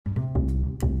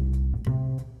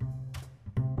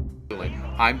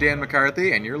I'm Dan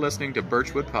McCarthy, and you're listening to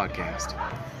Birchwood Podcast.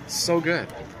 So good.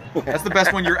 That's the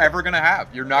best one you're ever going to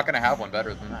have. You're not going to have one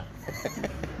better than that.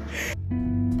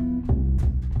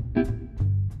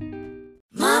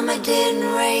 Mama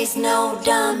didn't raise no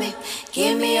dummy.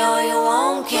 Give me all you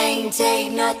want, can't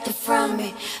take nothing from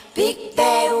me. Big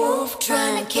bad wolf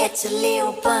trying to catch a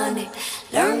little bunny.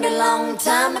 Learned a long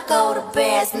time ago the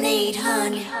bears need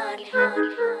honey.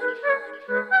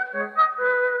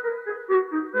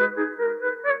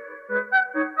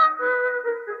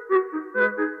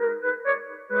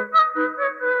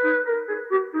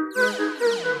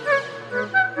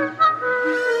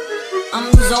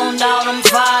 I'm zoned out, I'm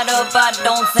fired up, I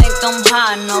don't think I'm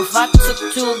high enough. I took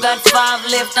 2, got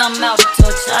 5 left, I'm out of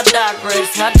touch, I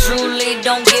digress. I truly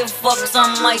don't give fucks,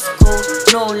 I'm ice cold,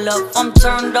 no love. I'm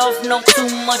turned off, no too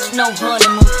much, no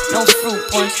honeymoon, no fruit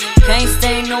punch. Can't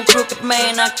stand no crooked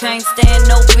man, I can't stand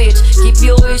no bitch. Keep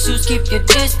your issues, keep your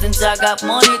distance, I got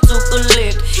money to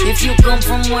collect. If you come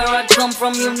from where I come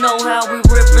from, you know how we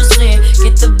represent.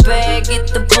 Get the bag, get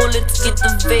the bullets, get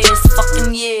the vest,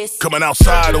 fucking yes. Coming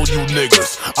outside on you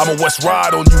niggas, I'ma West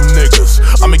Ride on you niggas.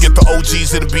 I'ma get the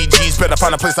OGs and the BGs, better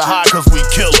find a place to hide cause we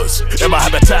killers. In my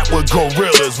habitat with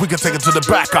gorillas, we can take it to the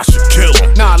back, I should kill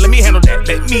them. Nah, let me handle that,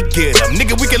 let me get them.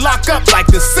 Nigga, we can lock up like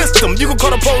the system. You can call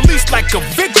the police like a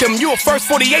victim. You a first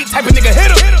 48 type of nigga,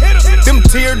 hit em. Them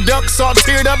tear ducks all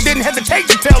teared up, didn't hesitate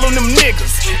to tell on them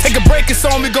niggas. Take a break, it's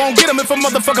on, we gon' get them. If a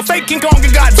motherfucker fake King Kong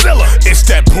and Godzilla. It's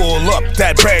that pull up,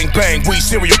 that bang bang, we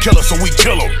serial killers so we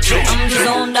kill them. I'm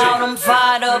zoned out, I'm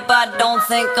fired up, I don't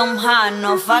think I'm high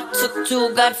enough. I took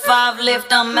 2, got 5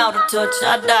 left, I'm out of touch,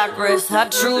 I digress. I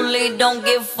truly don't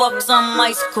give fucks, I'm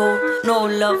ice cold, no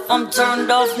love. I'm turned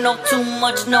off, no too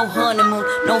much, no honeymoon,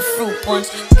 no fruit punch.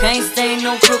 Can't stand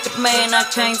no crooked man, I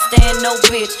can't stand no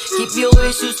bitch. Keep your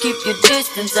issues, keep your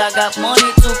distance, I got money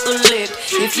to collect.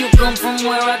 If you come from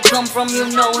where I come from, you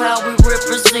know how we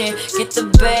represent. Get the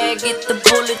bag, get the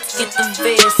bullets, get the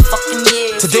vest, fucking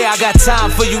yes. Today I got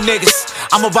time for you niggas,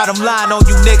 I'm about them line on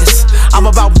you niggas. I'm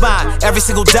about mine, every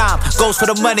single dime goes for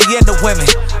the money and the women.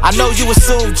 I know you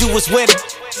assumed you was winning,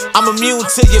 I'm immune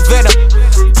to your venom.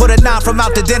 Put a 9 from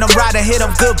out the denim, ride and hit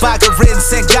them goodbye, good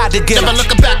riddance, and God to get them. Never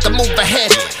looking back, I move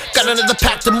ahead. Got another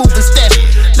pack to move instead.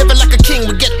 Living like a king,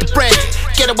 we get the bread.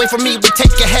 Get away from me, we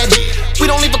take your head. We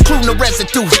don't leave a clue, no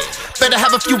residue. Better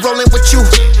have a few rolling with you.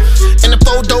 In the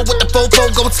photo with the fofo,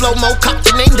 going slow-mo, cop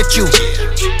the name that you.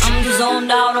 I'm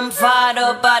zoned out, I'm fired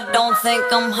up, I don't think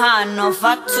I'm high enough.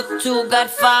 I took 2,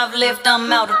 got 5 left, I'm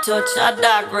out of touch, I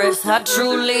digress. I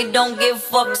truly don't give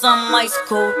fucks, I'm ice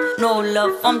cold, no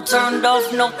love. I'm turned off,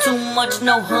 no too much,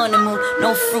 no honeymoon,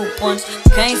 no fruit punch.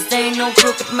 Can't stand no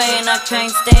crooked man, I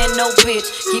can't stand no bitch.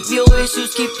 Keep your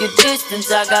issues, keep your distance,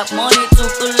 I got money to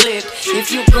collect. If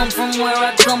you come from where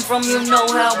I come from, you know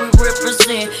how we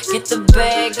represent. Get the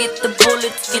bag, get the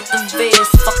bullets, get the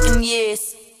vest, fucking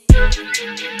yes.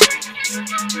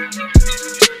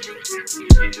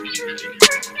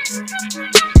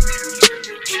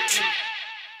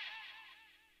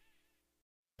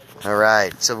 All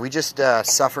right, so we just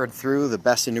suffered through the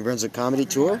Best in New Brunswick Comedy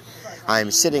Tour. I'm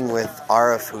sitting with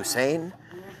Arif Hussain,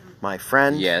 my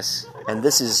friend. Yes. And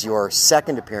this is your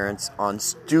second appearance on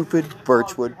Stupid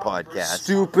Birchwood Podcast.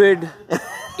 Stupid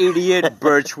idiot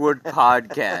Birchwood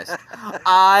Podcast.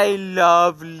 I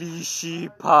love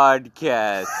Leashy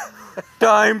Podcast.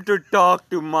 Time to talk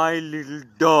to my little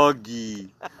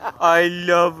doggy. I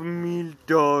love me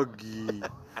doggy.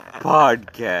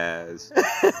 Podcast.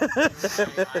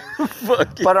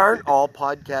 But aren't all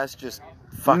podcasts just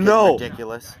fucking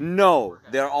ridiculous? No,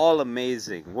 they're all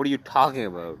amazing. What are you talking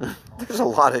about? There's a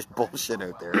lot of bullshit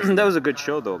out there. That was a good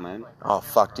show though, man. Oh,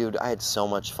 fuck, dude. I had so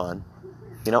much fun.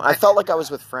 You know, I felt like I was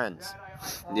with friends.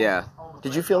 Yeah.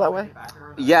 Did you feel that way?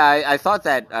 Yeah, I thought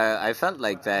that. I felt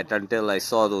like that until I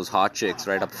saw those hot chicks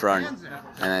right up front.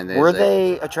 And then were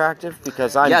they attractive?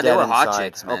 Because I'm dead they were inside. hot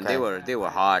chicks, man. Okay. They were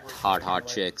hot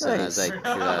chicks. Nice. And I was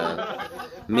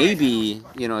like, maybe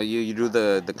you do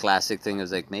the classic thing.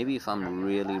 Is like maybe if I'm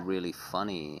really really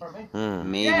funny,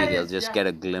 maybe they'll just get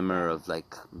a glimmer of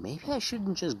like maybe I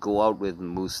shouldn't just go out with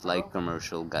Moose Light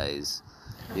commercial guys,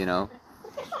 you know.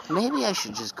 Maybe I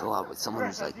should just go out with someone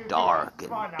who's like dark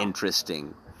and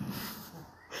interesting.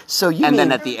 So you and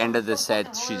then at the end of the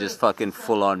set, she just fucking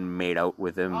full on made out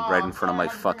with him right in front of my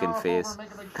fucking face.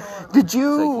 Did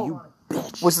you? Like, you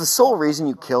bitch. Was the sole reason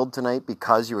you killed tonight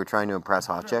because you were trying to impress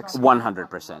hot chicks?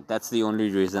 100%. That's the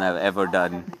only reason I've ever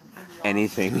done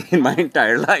anything in my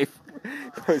entire life.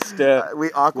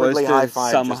 We awkwardly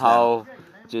high-fived somehow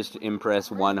just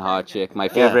impress one hot chick. My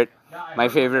favorite. Yeah. My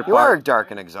favorite You are part.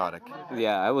 dark and exotic.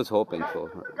 Yeah, I was hoping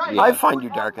for. Yeah. I find you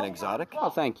dark and exotic. Oh,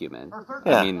 thank you, man.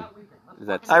 Yeah. I mean,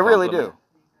 that's. I really do.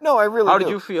 No, I really do. How did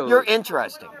you feel? You're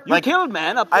interesting. You killed,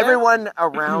 man. Up there. Everyone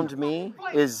around me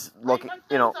is looking,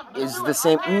 is the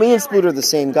same. Me and Sploot are the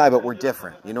same guy, but we're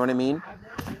different. You know what I mean?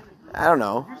 I don't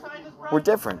know. We're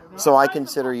different. So I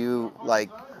consider you, like,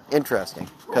 interesting.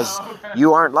 Because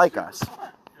you aren't like us.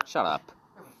 Shut up.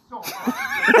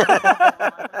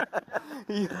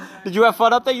 Did you have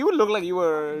fun up there? You look like you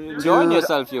were enjoying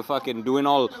yourself. You're fucking doing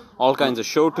all kinds of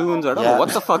show tunes. I don't know what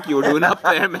the fuck you were doing up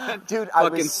there, man. Dude, I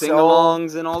fucking was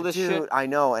sing-alongs and all this shit. Dude, I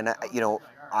know, and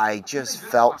I just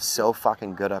felt so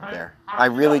fucking good up there. I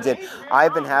really did.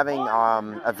 I've been having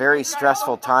a very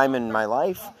stressful time in my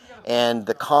life, and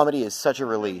the comedy is such a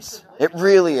release. It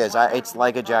really is. It's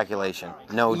like ejaculation.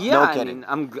 No kidding.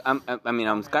 I'm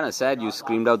kind of sad you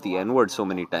screamed out the N-word so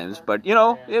many times, but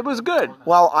it was good.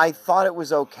 Well, I thought it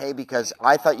was okay because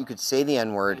I thought you could say the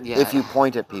N-word if you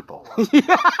point at people.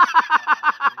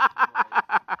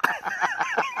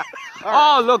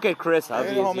 Oh, look at Chris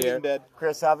Hovey here.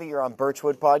 Chris Hovey, you're on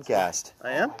Birchwood Podcast.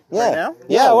 I am? Yeah. Right now?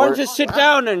 Yeah, why don't you sit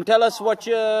down and tell us what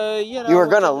you were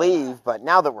going to leave, but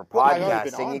now that we're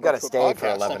podcasting, you got to stay for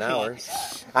 11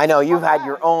 hours. I know, you've had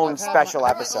your own special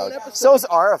episode. So's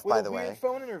Arif, by the way.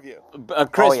 Phone interview.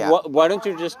 Chris, why don't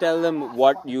you just tell them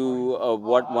what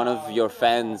one of your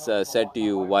fans said to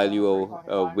you while you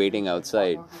were waiting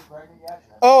outside?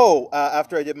 Oh,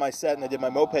 after I did my set and I did my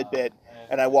moped bit,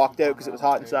 and I walked out because it was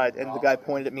hot inside, and the guy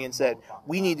pointed at me and said,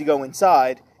 "We need to go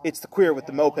inside. It's the queer with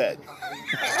the moped."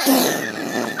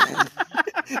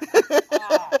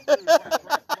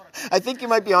 I think you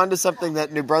might be onto something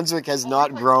that New Brunswick has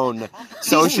not grown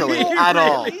socially at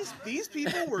all. These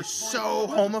people were so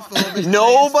homophobic.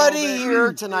 Nobody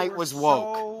here tonight was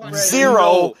woke.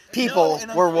 Zero people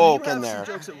were woke in there.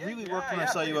 Jokes that really worked when I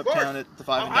saw you uptown at the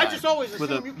Five and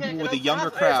Dime with a younger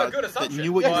crowd that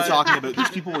knew what you were talking about. These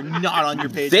people were not on your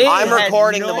page. I'm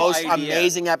recording the most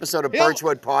amazing episode of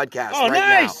Birchwood Podcast right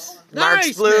now. Mark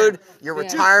Splood, your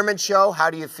retirement show, how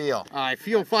do you feel? I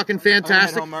feel fucking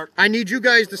fantastic. I need you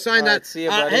guys to sign that. See you,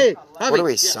 buddy. Hey, what are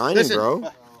we signing,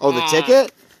 bro? Oh, the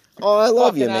ticket? Oh, I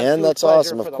love you, man. That's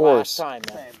awesome, of course.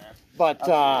 But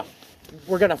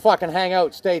we're going to fucking hang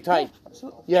out. Stay tight.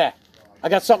 Yeah. I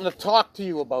got something to talk to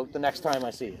you about the next time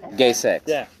I see you. Gay sex.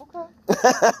 Yeah.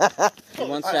 He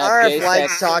wants to have gay Arif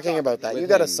likes sex talking about that. You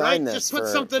got to sign this Just put for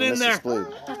something in Mr. there.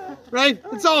 Splood. Right?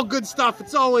 It's all good stuff.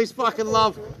 It's always fucking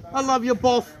love. I love you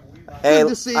both. Hey, Good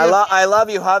to see you. I love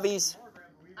you, Hubbies.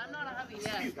 I'm not a hubby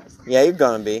yet. Yeah, you're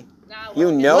gonna be. You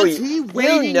know What's he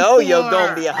waiting you're for?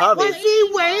 gonna be a hubby. What's he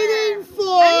waiting for?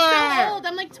 I'm so old.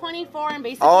 I'm like 24 and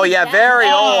basically. Oh yeah, dead. very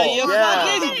old. you're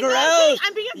Yeah. fucking gross.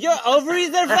 I'm being Your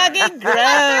ovaries are fucking They're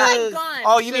like gross. gone.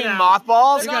 Oh, you mean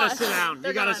mothballs? You gotta sit down.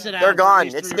 You gotta sit down. They're gone.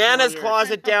 At least It's 3 or 4 Nana's years.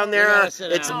 closet down You there. gotta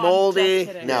sit It's down. moldy.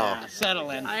 Just kidding. No. Settle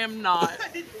in. I am not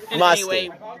in Must any way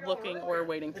looking or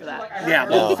waiting for that. Yeah.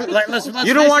 Well, let's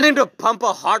You don't want him to pump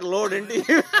a hot load into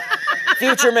you.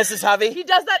 Future Mrs. Hovey. He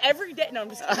does that every day. No, I'm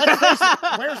just kidding.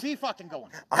 Where's he fucking going?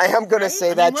 I am gonna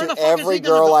say that where to the fuck is every he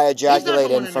gonna girl go? I He's not ejaculate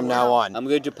going in from anywhere. now on. I'm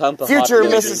going to pump a Future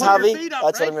hot load. Mrs. Put your Hovey. feet up, That's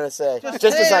what right? I'm gonna say. Just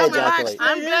Just as stay I up, relax. ejaculate.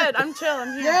 I'm good. I'm chill.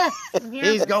 I'm here. Yeah. I'm here.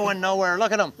 He's going nowhere.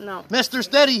 Look at him. No. Mr.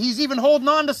 Steady. He's even holding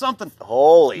on to something.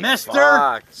 Holy Mr.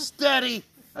 fuck. Steady.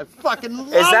 I fucking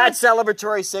love Is that it.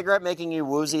 celebratory cigarette making you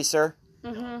woozy, sir?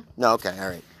 Mm-hmm. No, okay, all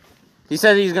right. He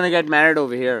said he's going to get married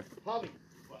over here.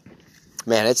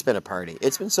 Man, it's been a party.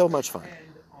 It's been so much fun.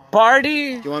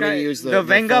 Party? Do you want me to use the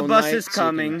Venga phone bus mic is so you can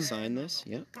coming. sign this?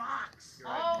 Yep.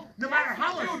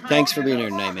 Thanks for being here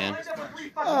tonight, man.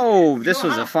 Oh, this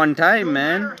was a fun time,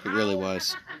 man. It really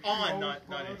was.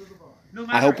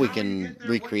 I hope we can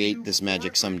recreate this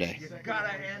magic someday.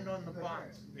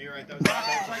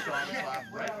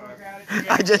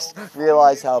 I just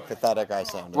realized how pathetic I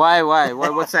sounded. Why?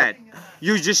 What's that?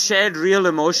 You just shared real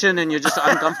emotion and you're just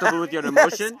uncomfortable with your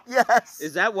emotion? Yes.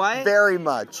 Is that why? Very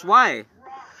much. Why?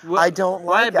 I don't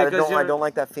Why? like that. Because I don't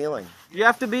like that feeling. You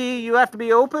have to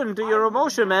be open to your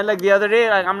emotion, man. Like the other day,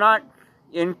 I'm not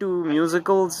into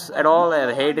musicals at all.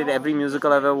 I hated every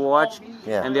musical I've ever watched.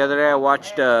 Yeah. And the other day I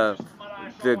watched The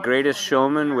Greatest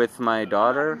Showman with my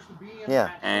daughter. Yeah.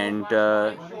 And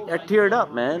I teared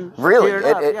up, man. Really? Teared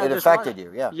up. Yeah, It just affected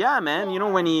wanted- you, yeah. Yeah, man. You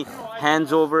know, when he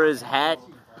hands over his hat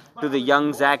to the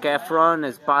young Zac Efron,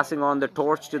 is passing on the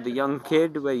torch to the young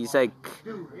kid, where he's like,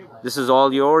 this is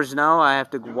all yours now. I have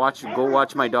to go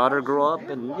watch my daughter grow up.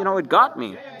 And, you know, it got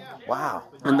me. Wow.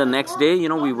 And the next day, you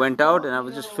know, we went out and I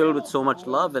was just filled with so much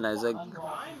love. And I was like,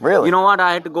 Really? you know what?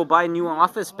 I had to go buy new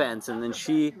office pants. And then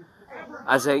she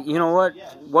I was like, you know what?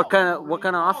 What kind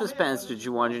of office pants did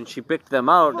you want? And she picked them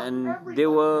out, and they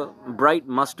were bright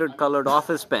mustard-colored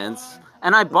office pants.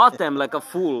 And I bought them like a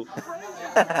fool.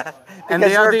 And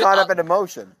because you're caught up in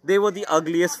emotion. They were the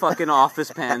ugliest fucking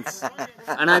office pants.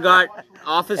 And I got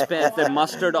office pants, they're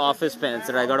mustard office pants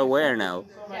that I gotta wear now.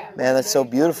 Man, that's so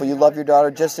beautiful. You love your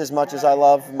daughter just as much as I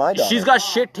love my daughter. She's got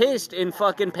shit taste in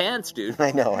fucking pants, dude.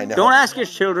 I know. Don't ask your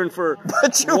children for...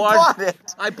 But you bought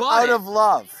it. I bought it. Out of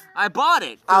love. I bought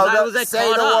it.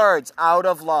 Say the words. Out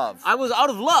of love. I was out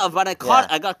of love, but I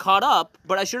got caught up.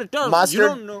 But I should have done. Mustard. You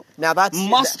don't know. Now that's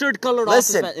mustard-colored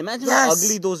office pants. Imagine how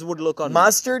ugly those would look on me.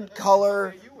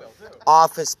 Mustard-color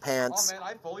office pants. Oh, man,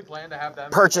 I fully plan to have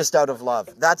them. Purchased out of love.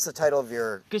 That's the title of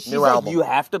your new album. You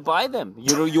have to buy them.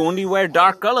 You only wear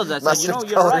dark colors. I said,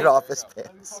 you're right. Office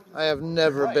pants. I have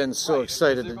never been so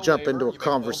excited to jump into a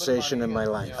conversation in my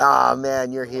life. Ah,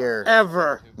 man, you're here.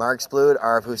 Ever. Mark Splood,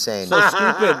 Arif Hussein. So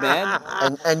stupid, man.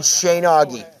 And Shane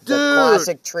Augie. The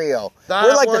classic trio.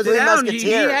 We're like the Three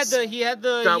Musketeers. He had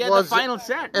the final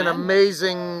set, an man.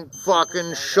 amazing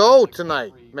fucking show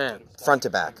tonight, man. Front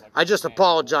to back. I just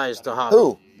apologized to Javi.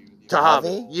 Who? To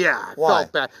Javi? Yeah, I Why?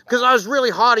 felt bad. Because I was really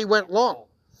hot, he went long.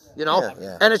 You know?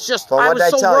 Yeah. And it's just, But I what'd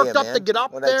was so tell worked you, up man? to get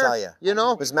up What'd there. I tell you? You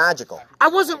know? It was magical. I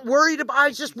wasn't worried about, I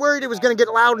was just worried it was going to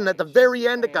get loud, and at the very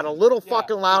end it got a little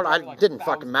fucking loud. It didn't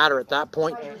fucking matter at that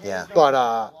point. Yeah.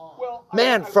 But,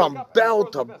 man, from bell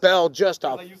to bell, just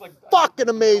a fucking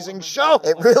amazing show.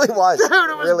 It really was. Dude,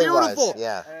 it was really beautiful. Was.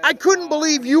 Yeah. I couldn't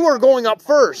believe you were going up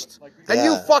first. And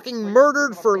Yeah. you fucking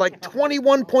murdered for like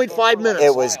 21.5 minutes.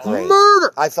 It was great.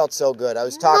 Murder! I felt so good. I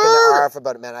was talking to Arif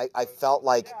about it, man. I felt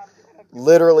like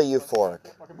literally euphoric.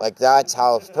 Like that's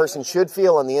how a person should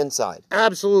feel on the inside.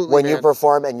 Absolutely. When man. you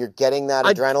perform and you're getting that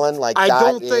adrenaline, like I that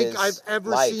don't think is I've ever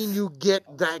life. seen you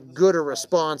get that good a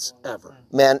response ever.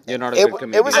 Man, You're not a good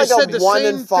comedian. it was like said a the 1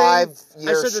 same in 5 thing-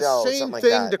 year I said the show, same something like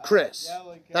thing that. to Chris.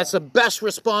 That's the best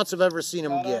response I've ever seen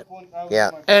him get.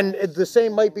 Yeah. And the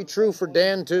same might be true for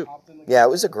Dan too. Yeah, it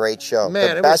was a great show. Man,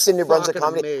 the it best was in New Brunswick fucking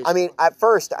comedy. amazing. I mean, at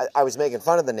first, I was making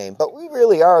fun of the name, but we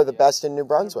really are the best in New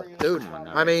Brunswick. Dude,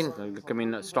 I mean,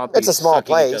 stop. It's a small sucking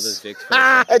each place. other's dicks.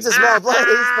 It's a small place,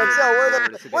 but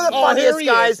still, we're the oh, funniest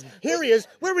guys. Here he is.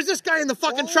 Where was this guy in the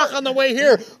fucking truck on the way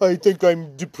here? I think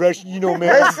I'm depressed, you know,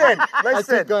 man.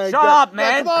 Listen. Shut up,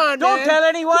 man. Come on, Don't man. tell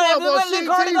anyone. Come on, Everyone's well,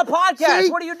 recording a podcast. see?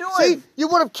 What are you doing? See, you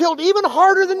would have killed even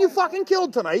harder than you fucking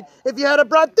killed tonight if you had have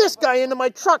brought this guy into my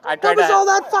truck. I What tried was to- all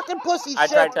that fucking pussy I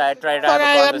shit? tried to have Fuck, a I'm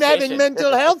having conversation.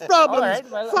 mental health problems. All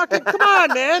right, well- Fucking, come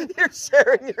on, man. You're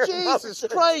sharing your Jesus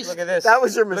Christ. Look at this. That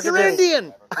was your Look at You're mistake. this. Indian.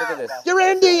 Look at this. You're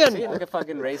Indian. See, look at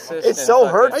fucking racist. It's and so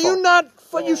fucking- hurtful. Are you not?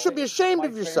 You should be ashamed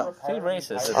of yourself. See,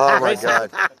 racist. Oh my Racism.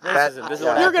 God. Racism. This is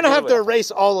what I You're have going to to have deal to with. erase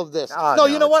all of this. Oh, no, no,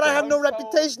 you know what? it's I have fine. no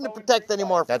reputation to protect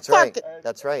anymore. That's Fuck right. it.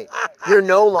 That's right. You're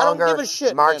no longer give a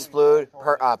shit, Mark man. Splood,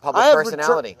 public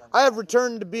personality. I have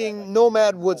returned to being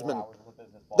Nomad Woodsman.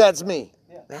 That's me.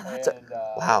 Man,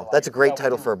 that's a great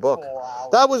title for a book.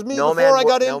 That was me Nomad before I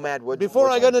got in. Nomad Before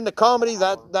I got Woodsman. into comedy,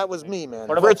 that was me, man.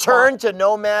 What about Return to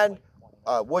Nomad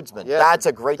Woodsman. Yeah. That's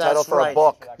a great title That's for right. a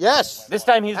book. Yes. This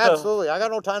time he's the. Absolutely. I got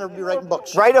no time to be writing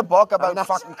books. Write a book about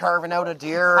fucking carving out a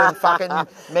deer and fucking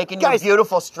making your Guys,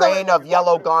 beautiful strain of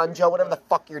yellow ganja, whatever the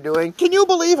fuck you're doing. Can you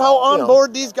believe how on know.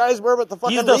 board these guys were with the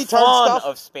fucking He's the retard fawn stuff?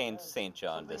 of Spain, St.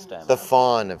 John this time. The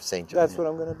fawn of St. John. That's what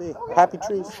I'm going to be. Happy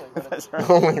trees.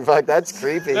 Oh my fuck, that's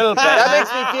creepy. Little bit. That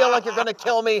makes me feel like you're gonna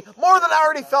kill me more than I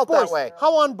already felt that Boys, way.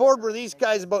 how on board were these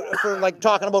guys for like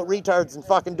talking about retards and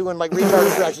fucking doing like retard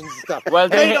impressions and stuff? Well,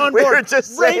 they- right on we board. were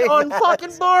just right saying on that.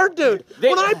 fucking board, dude. They-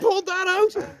 when I pulled that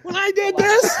out, when I did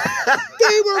this,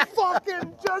 they were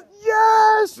fucking just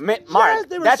yes. Mark, yes,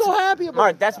 they were that's, so happy about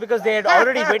Mark, it. that's because they had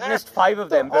already witnessed 5 of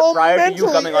them All prior to you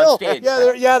mentally coming ill. on stage.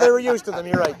 Yeah, they were used to them.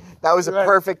 You're right. That was a Right.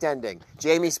 perfect ending.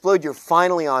 Jamie Splood, you're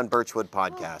finally on Birchwood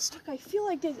Podcast. I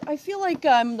feel like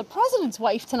I'm the president's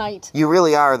wife tonight. You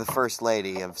really are the first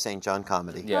lady of St. John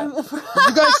Comedy. Yeah. Did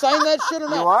you guys sign that shit or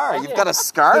not? You are. You've got a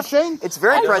scarf. Did Shane? It's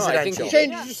very I don't know, I presidential. think Shane,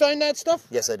 did you sign that stuff?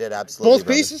 Yes, I did. Absolutely. Both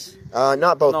brother. pieces?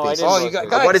 Not both No, I pieces. didn't. Oh, you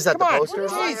got What is that? come The on. poster?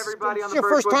 Jeez. Everybody on It's the your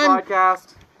first Birchwood time. Podcast.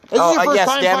 This is your first yes,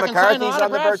 time Dan fucking McCarthy's signing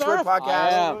on the autographs, Birchwood Arif?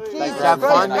 Podcast. Jesus Have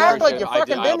Christ, fun, act man. like you've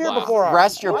fucking been here before.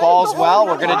 Rest your balls well.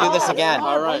 We're going to do this again.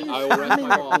 All right, I will rest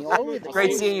my balls.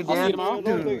 Great seeing you, Dan. You're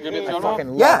gonna be at the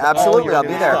funeral? Yeah, absolutely. I'll be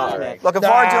there. Looking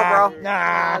forward to it,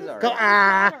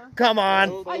 bro. Come on.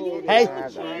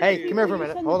 Hey, come here for a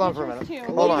minute. Hold on for a minute.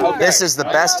 Hold on. This is the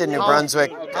best in New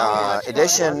Brunswick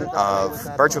edition of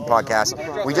Birchwood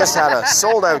Podcast. We just had a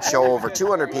sold-out show, over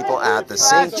 200 people at the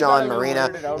St. John Marina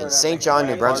in St. John,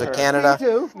 New Brunswick, Canada,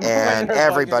 and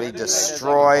everybody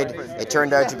destroyed. It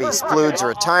turned out to be Splood's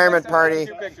retirement party.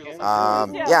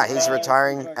 Yeah, he's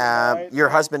retiring. Your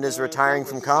husband is retiring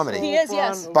from comedy. He is,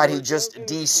 yes. But he just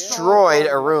destroyed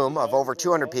a room of over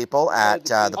 200 people at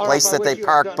the place that they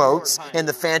park boats in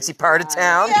the fancy part of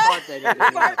town. Yeah.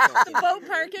 The boat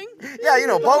parking.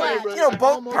 Yeah,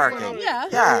 boat parking. Yeah.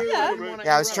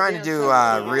 Yeah, I was trying to do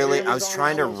I was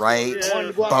trying to write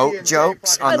boat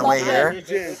jokes on the way here.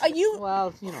 You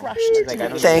crushed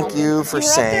it. Thank you for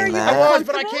saying that. I was,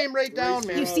 but I came right down,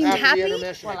 man. You seemed happy.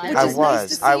 I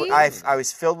was. I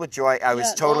was filled with joy. I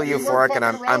was totally euphoric, and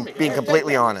I'm being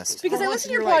completely honest. Because I listen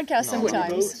to your podcast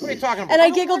sometimes. What are you talking about? And I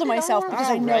giggle to myself because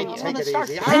I know you. Take it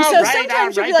easy. And so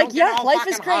sometimes you'll be like, yeah, life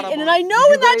is great. And then I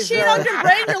know in that Shane Ogden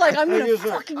brain, you're like, I'm going to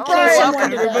fucking kill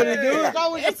someone today.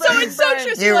 It's so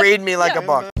incestuous. You read me like a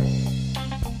book.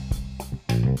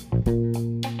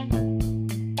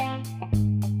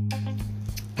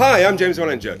 Hi, I'm James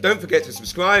Wallinger. Don't forget to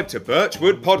subscribe to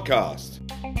Birchwood Podcast.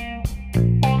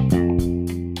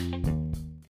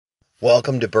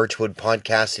 Welcome to Birchwood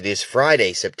Podcast. It is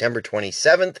Friday, September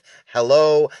 27th.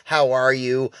 Hello, how are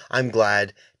you? I'm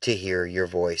glad to hear your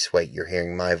voice. Wait, you're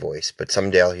hearing my voice, but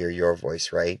someday I'll hear your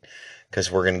voice, right?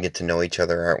 Because we're going to get to know each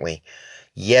other, aren't we?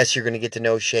 Yes, you're going to get to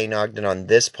know Shane Ogden on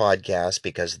this podcast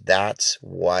because that's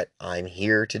what I'm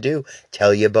here to do.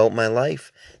 Tell you about my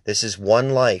life. This is one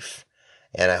life,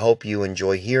 and I hope you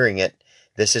enjoy hearing it.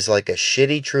 This is like a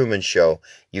shitty Truman Show.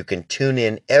 You can tune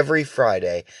in every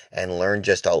Friday and learn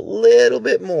just a little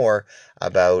bit more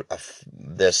about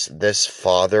this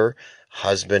father,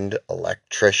 husband,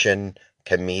 electrician,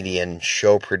 comedian,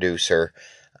 show producer.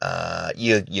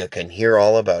 You can hear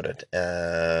all about it.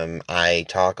 I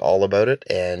talk all about it,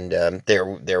 and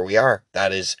there we are.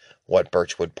 That is what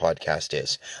Birchwood Podcast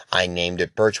is. I named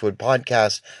it Birchwood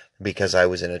Podcast because I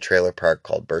was in a trailer park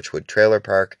called Birchwood Trailer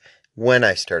Park when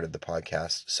I started the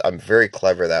podcast. So I'm very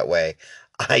clever that way.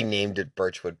 I named it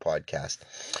Birchwood Podcast.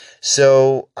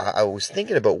 So I was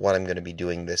thinking about what I'm going to be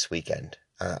doing this weekend.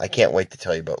 I can't wait to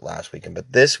tell you about last weekend,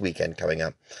 but this weekend coming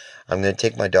up, I'm going to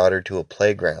take my daughter to a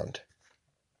playground.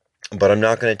 But I'm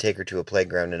not going to take her to a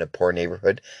playground in a poor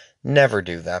neighborhood. Never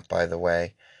do that, by the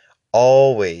way.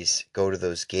 Always go to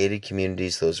those gated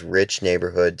communities, those rich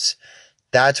neighborhoods.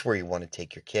 That's where you want to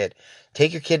take your kid.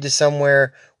 Take your kid to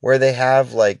somewhere where they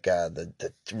have like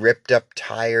the ripped up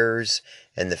tires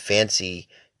and the fancy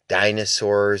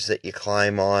dinosaurs that you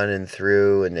climb on and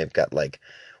through, and they've got like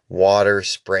water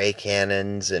spray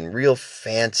cannons and real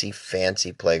fancy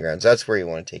playgrounds. That's where you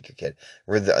want to take your kid.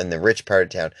 In the rich part of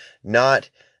town, not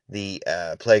the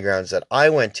playgrounds that I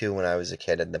went to when I was a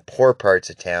kid in the poor parts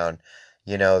of town.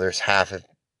 You know, there's half a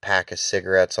pack of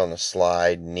cigarettes on the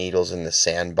slide, needles in the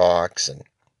sandbox, and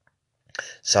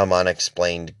some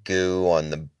unexplained goo on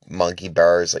the monkey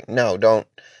bars. Like, no, don't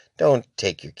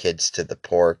take your kids to the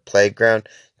poor playground.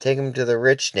 Take them to the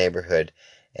rich neighborhood.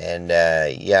 And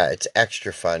yeah, it's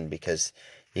extra fun because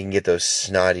you can get those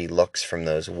snotty looks from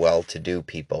those well-to-do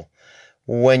people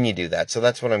when you do that. So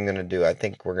that's what I'm going to do. I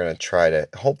think we're going to try to,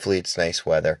 hopefully it's nice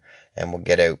weather and we'll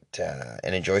get out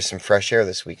and enjoy some fresh air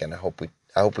this weekend. I hope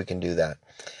we can do that.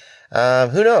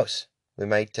 Who knows? We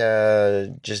might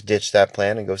just ditch that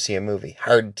plan and go see a movie.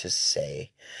 Hard to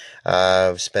say.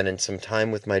 Spending some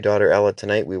time with my daughter Ella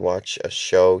tonight. We watch a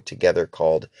show together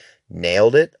called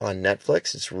Nailed It on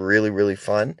Netflix. It's really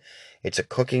fun. It's a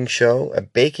cooking show, a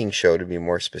baking show to be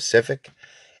more specific.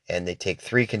 And they take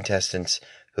 3 contestants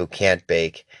who can't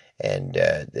bake, and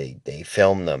they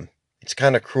film them. It's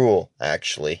kind of cruel,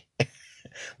 actually,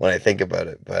 when I think about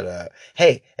it. But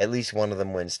hey, at least one of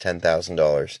them wins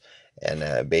 $10,000,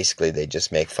 and basically they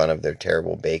just make fun of their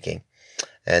terrible baking,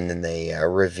 and then they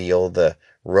reveal the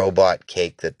robot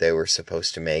cake that they were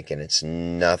supposed to make, and it's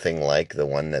nothing like the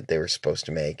one that they were supposed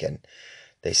to make, and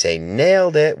they say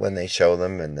nailed it when they show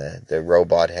them, and the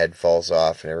robot head falls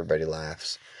off, and everybody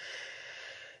laughs.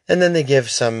 And then they give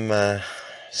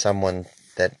someone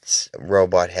that's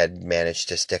robot head managed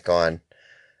to stick on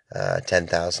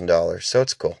 $10,000. So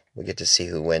it's cool. We get to see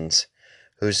who wins.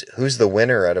 Who's the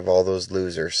winner out of all those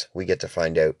losers? We get to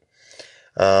find out.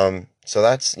 So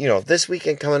that's, this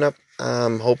weekend coming up,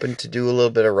 I'm hoping to do a little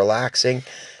bit of relaxing.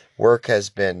 Work has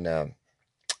been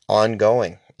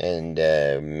ongoing, and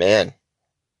man,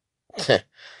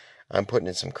 I'm putting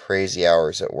in some crazy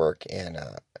hours at work,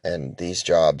 and these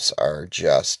jobs are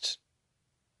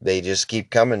they just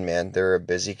keep coming, man. They're a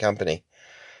busy company,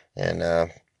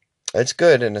 and it's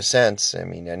good in a sense. I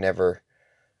mean,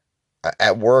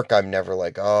 at work, I'm never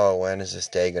like, oh, when is this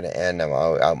day going to end?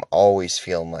 I'm always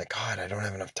feeling like, God, I don't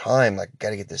have enough time. Like,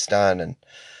 got to get this done. And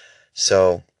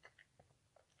so,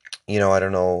 I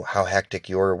don't know how hectic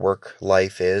your work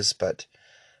life is, but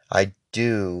I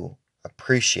do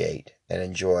appreciate and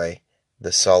enjoy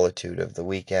the solitude of the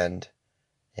weekend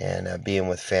and being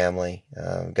with family.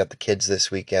 Got the kids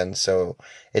this weekend, so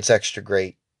it's extra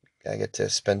great. I get to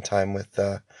spend time with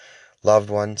loved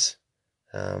ones.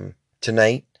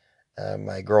 Tonight,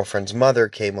 my girlfriend's mother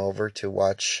came over to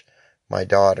watch my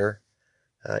daughter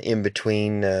in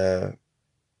between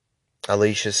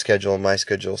Alicia's schedule and my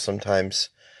schedule. Sometimes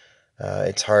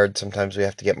it's hard. Sometimes we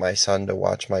have to get my son to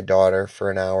watch my daughter for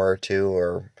an hour or two,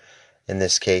 or in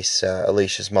this case,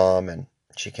 Alicia's mom, and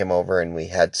she came over and we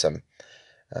had some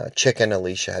chicken.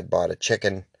 Alicia had bought a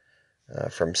chicken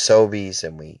from Sobeys,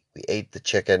 and we ate the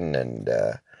chicken and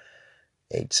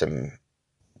ate some,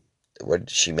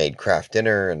 she made Kraft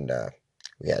dinner, and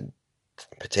we had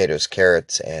potatoes,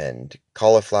 carrots, and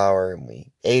cauliflower, and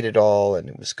we ate it all, and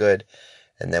it was good.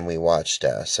 And then we watched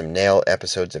some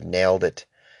episodes of Nailed It.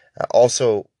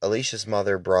 Also, Alicia's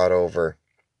mother brought over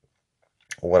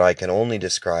what I can only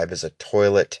describe as a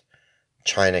toilet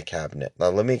china cabinet. Now,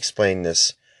 let me explain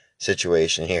this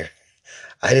situation here.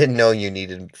 I didn't know you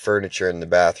needed furniture in the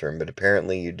bathroom, but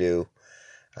apparently you do.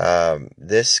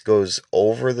 This goes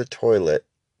over the toilet,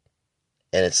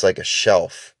 and it's like a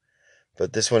shelf.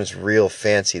 But this one is real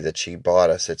fancy that she bought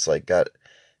us. It's like got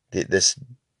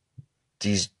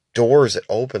these doors that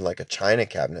open like a china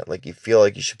cabinet. Like you feel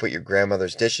like you should put your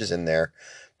grandmother's dishes in there,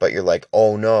 but you're like,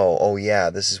 oh no, oh yeah,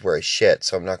 this is where I shit,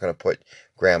 so I'm not going to put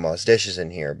grandma's dishes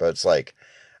in here. But it's like,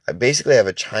 I basically have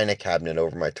a china cabinet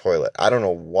over my toilet. I don't know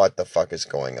what the fuck is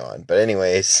going on. But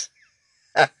anyways,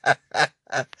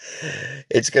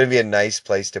 it's going to be a nice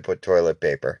place to put toilet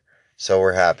paper. So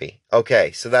we're happy.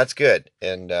 Okay, so that's good.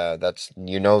 And that's,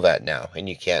 you know that now. And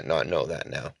you can't not know that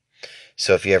now.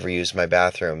 So if you ever use my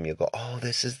bathroom, you'll go, oh,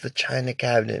 this is the china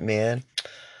cabinet, man.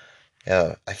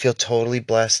 I feel totally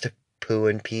blessed to poo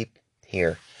and peep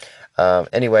here.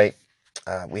 Anyway,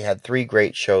 we had 3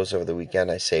 great shows over the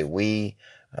weekend. I say we,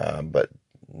 but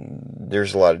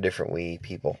there's a lot of different we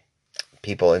people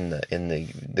in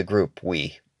the group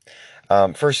we.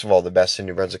 First of all, the Best in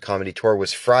New Brunswick Comedy Tour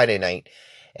was Friday night,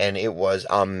 and it was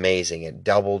amazing. It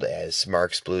doubled as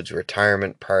Mark Splood's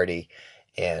retirement party,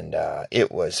 and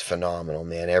it was phenomenal,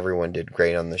 man. Everyone did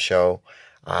great on the show.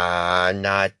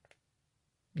 Not,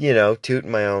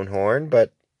 tooting my own horn,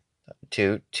 but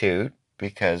toot,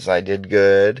 because I did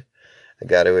good. I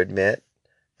got to admit.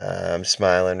 I'm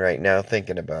smiling right now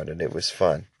thinking about it. It was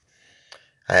fun.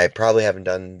 I probably haven't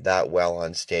done that well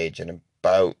on stage in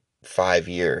about 5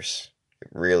 years. It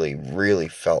really, really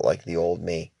felt like the old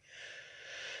me.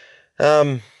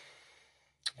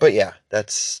 But yeah,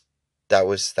 that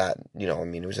was that,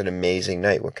 it was an amazing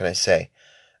night. What can I say?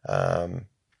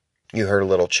 You heard a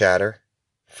little chatter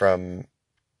from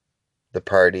the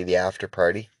party, the after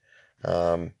party.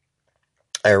 I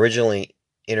originally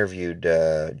interviewed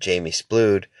Jamie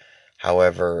Splood.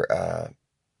 However,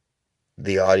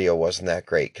 the audio wasn't that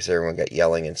great because everyone got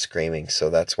yelling and screaming, so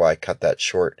that's why I cut that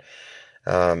short.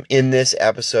 In this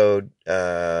episode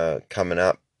coming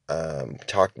up,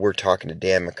 we're talking to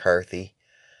Dan McCarthy,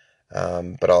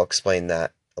 but I'll explain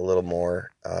that a little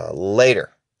more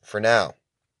later. For now,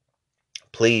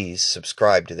 please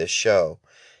subscribe to this show.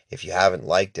 If you haven't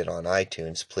liked it on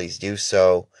iTunes, please do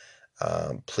so.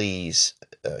 Please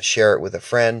share it with a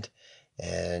friend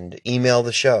and email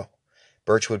the show,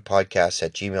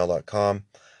 birchwoodpodcast@gmail.com.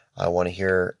 I want to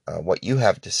hear what you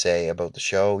have to say about the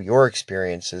show, your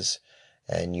experiences,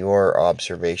 and your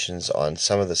observations on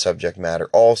some of the subject matter.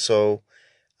 Also,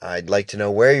 I'd like to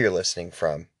know where you're listening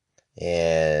from,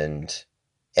 and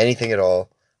anything at all.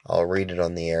 I'll read it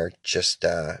on the air. Just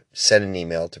send an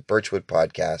email to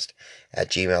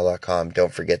birchwoodpodcast@gmail.com.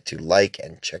 Don't forget to like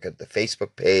and check out the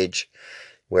Facebook page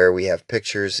where we have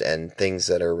pictures and things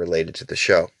that are related to the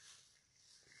show.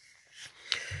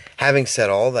 Having said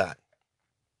all that,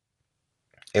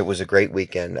 it was a great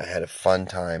weekend. I had a fun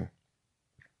time.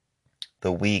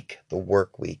 The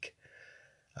work week,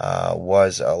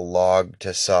 was a log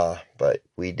to saw, but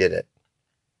we did it.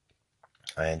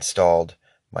 I installed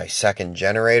my second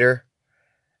generator,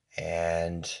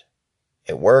 and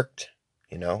it worked.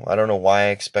 I don't know why I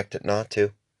expect it not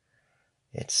to.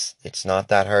 It's not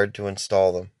that hard to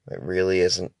install them. It really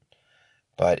isn't.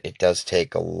 But it does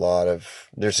take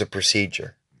there's a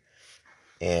procedure.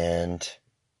 And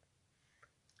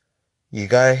you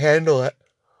gotta handle it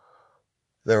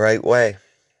the right way,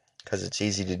 because it's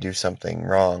easy to do something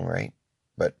wrong, right?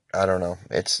 But I don't know.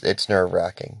 It's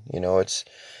nerve-wracking. We're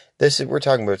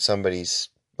talking about somebody's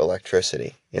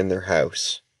electricity in their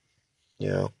house.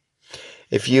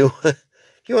 If you want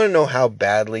to know how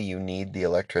badly you need the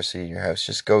electricity in your house,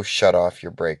 just go shut off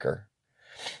your breaker.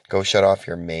 Go shut off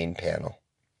your main panel.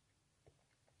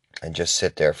 And just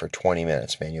sit there for 20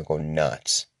 minutes, man. You'll go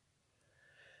nuts.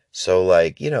 So,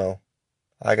 like, you know,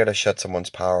 I gotta shut someone's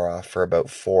power off for about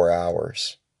 4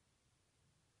 hours.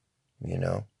 You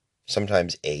know,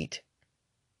 sometimes 8.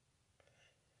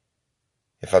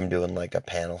 If I'm doing like a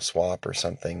panel swap or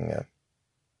something,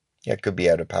 yeah, it could be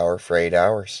out of power for 8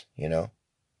 hours, you know.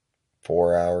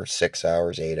 4 hours, 6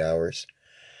 hours, 8 hours.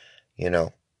 You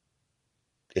know,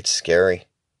 it's scary.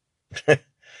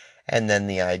 And then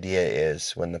the idea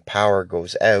is when the power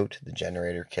goes out, the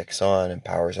generator kicks on and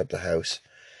powers up the house.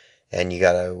 And you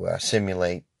got to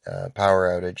simulate power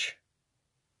outage.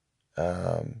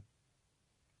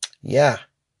 Yeah,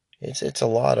 it's a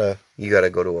lot of, you got to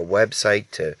go to a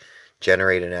website to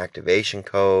generate an activation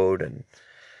code, and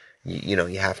you know,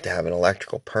 you have to have an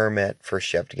electrical permit.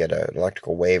 First you have to get an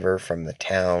electrical waiver from the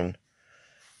town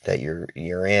that you're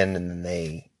in, and then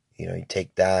they, you know, you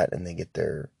take that and they get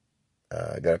their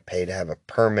got to pay to have a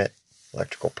permit,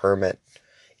 electrical permit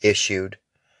issued.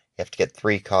 You have to get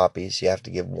 3 copies. You have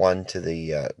to give one to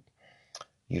the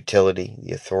utility,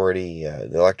 the authority,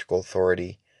 the electrical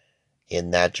authority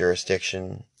in that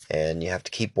jurisdiction, and you have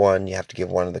to keep one. You have to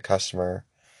give one to the customer.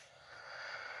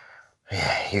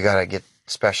 You got to get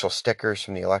special stickers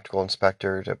from the electrical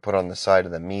inspector to put on the side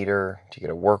of the meter to get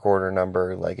a work order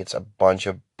number. Like, it's a bunch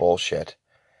of bullshit.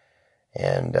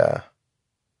 And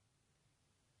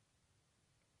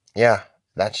yeah,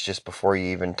 that's just before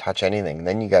you even touch anything.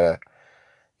 Then you got to,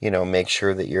 you know, make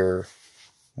sure that your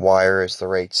wire is the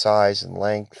right size and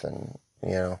length, and,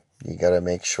 you know, you got to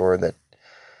make sure that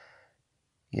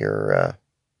you're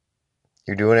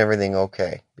doing everything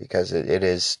okay, because it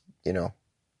is, you know,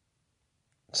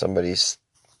 somebody's,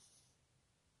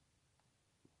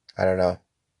 I don't know,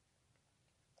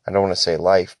 I don't want to say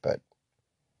life, but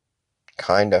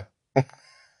kinda.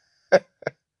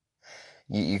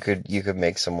 you could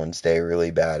make someone's day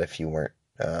really bad if you weren't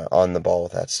on the ball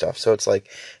with that stuff. So it's like,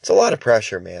 it's a lot of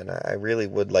pressure, man. I really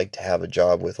would like to have a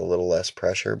job with a little less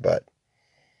pressure, but,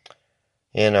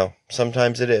 you know,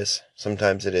 sometimes it is.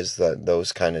 Sometimes it is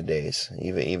those kind of days.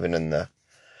 Even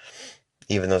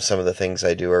though some of the things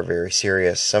I do are very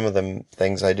serious, some of the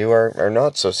things I do are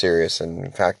not so serious, and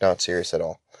in fact not serious at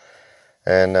all.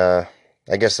 And I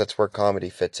guess that's where comedy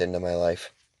fits into my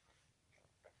life.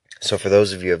 So for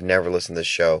those of you who have never listened to this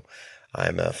show,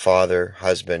 I'm a father,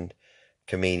 husband,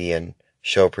 comedian,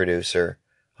 show producer,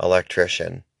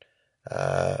 electrician,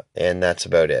 and that's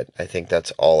about it. I think that's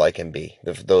all I can be.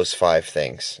 Those 5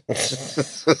 things.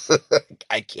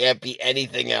 I can't be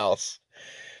anything else.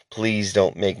 Please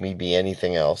don't make me be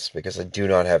anything else, because I do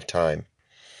not have time.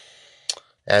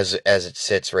 As it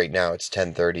sits right now, it's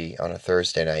 10:30 on a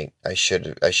Thursday night. I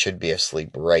should be asleep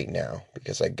right now,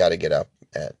 because I got to get up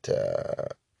at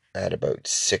about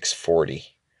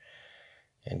 6:40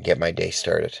 and get my day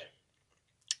started.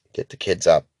 Get the kids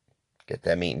up, get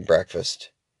them eating breakfast,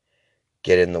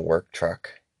 get in the work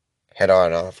truck, head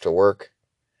on off to work,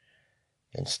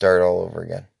 and start all over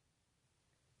again.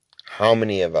 How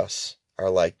many of us are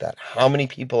like that? How many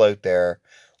people out there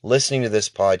listening to this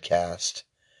podcast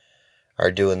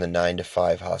are doing the 9 to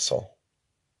 5 hustle?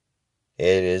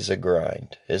 It is a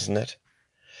grind, isn't it?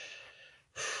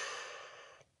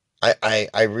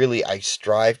 I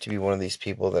strive to be one of these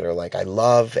people that are like, I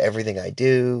love everything I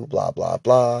do, blah, blah,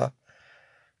 blah,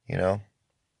 you know?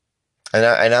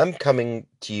 And I'm coming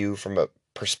to you from a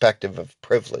perspective of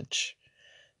privilege,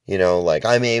 you know, like,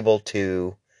 I'm able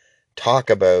to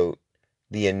talk about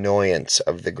the annoyance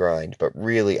of the grind, but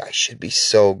really I should be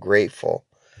so grateful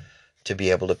to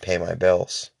be able to pay my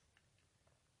bills.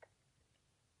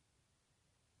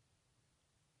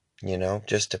 You know,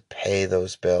 just to pay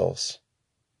those bills.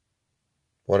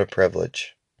 What a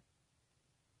privilege.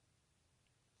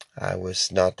 I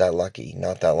was not that lucky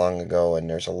not that long ago, and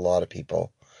there's a lot of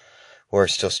people who are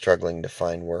still struggling to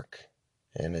find work.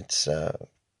 And it's a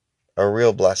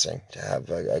real blessing to have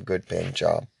a good paying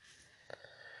job.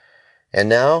 And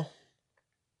now,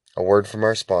 a word from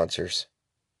our sponsors.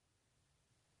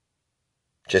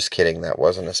 Just kidding, that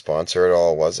wasn't a sponsor at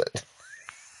all, was it?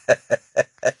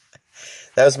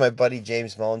 That was my buddy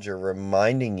James Mullinger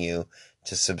reminding you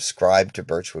to subscribe to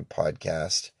Birchwood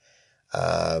Podcast,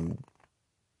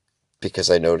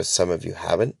 because I noticed some of you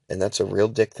haven't, and that's a real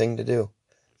dick thing to do.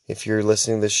 If you're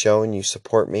listening to this show and you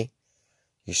support me,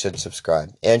 you should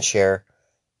subscribe and share,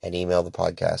 and email the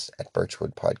podcast at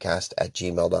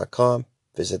birchwoodpodcast@gmail.com.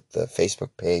 Visit the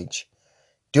Facebook page.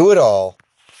 Do it all.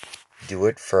 Do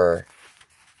it for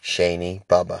Shaney,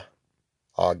 Bubba,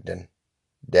 Ogden,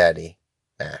 Daddy,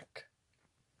 Mac,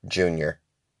 Junior,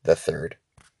 the third.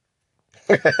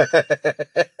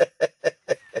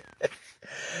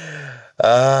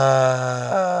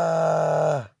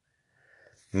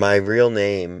 My My real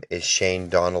name is Shane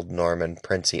Donald Norman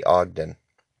Princey Ogden.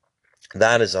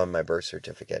 That is on my birth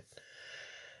certificate.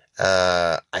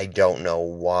 I don't know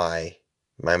why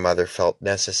my mother felt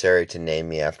necessary to name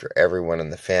me after everyone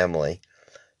in the family.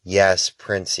 Yes,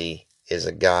 Princey is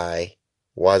a guy,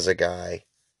 was a guy.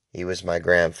 He was my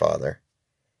grandfather.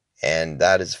 And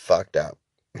that is fucked up.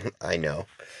 I know.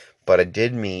 But I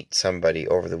did meet somebody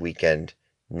over the weekend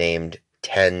named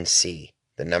 10C.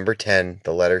 The number 10,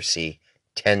 the letter C,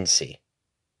 10C.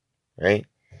 Right?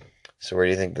 So where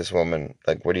do you think this woman,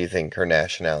 like, what do you think her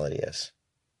nationality is?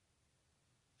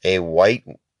 A white,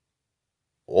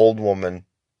 old woman,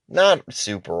 not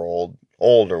super old,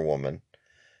 older woman,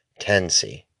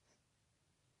 10C.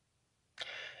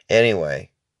 Anyway,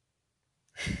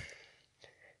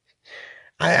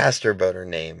 I asked her about her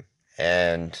name,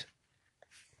 and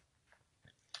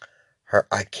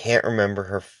I can't remember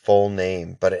her full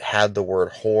name, but it had the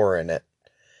word whore in it.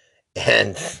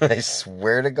 And I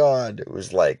swear to God, it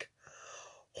was like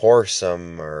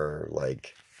whoresome or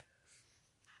like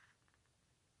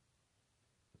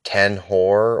 10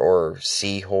 whore or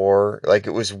C whore. Like,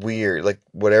 it was weird. Like,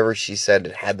 whatever she said,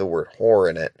 it had the word whore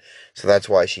in it. So that's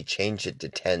why she changed it to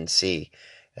 10C.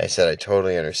 And I said, I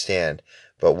totally understand.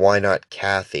 But why not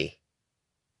Kathy?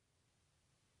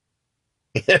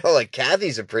 You know, like,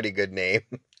 Kathy's a pretty good name.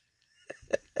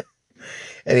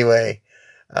 Anyway,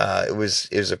 it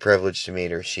was a privilege to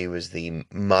meet her. She was the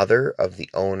mother of the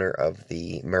owner of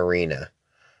the marina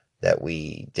that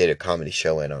we did a comedy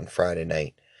show in on Friday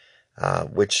night,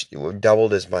 which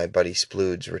doubled as my buddy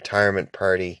Splood's retirement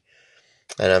party.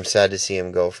 And I'm sad to see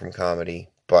him go from comedy,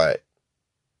 but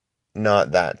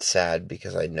not that sad,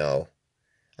 because I know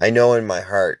in my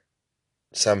heart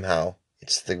somehow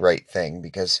it's the right thing,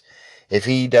 because if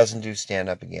he doesn't do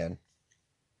stand-up again,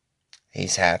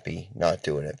 he's happy not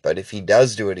doing it. But if he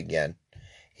does do it again,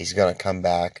 he's going to come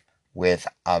back with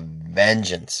a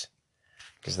vengeance,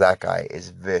 because that guy is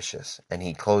vicious. And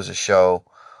he closed a show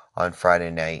on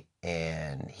Friday night,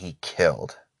 and he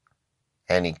killed.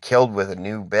 And he killed with a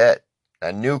new bit,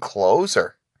 a new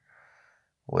closer,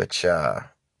 which, you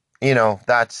know,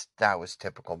 that was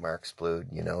typical Mark Splood,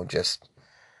 you know, just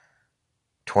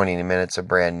 20 minutes of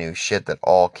brand new shit that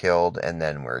all killed, and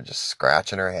then we're just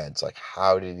scratching our heads like,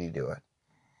 how did he do it?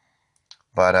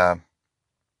 But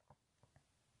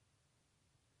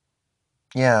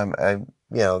yeah,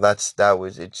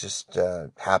 it just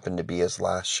happened to be his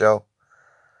last show.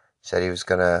 Said he was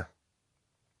gonna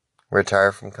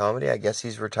retire from comedy. I guess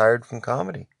he's retired from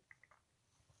comedy.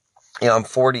 You know, I'm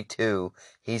 42.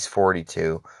 He's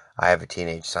 42. I have a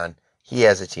teenage son. He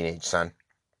has a teenage son.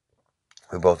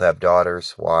 We both have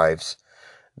daughters, wives,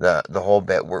 the whole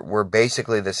bit. We're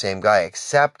basically the same guy,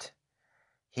 except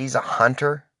he's a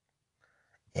hunter,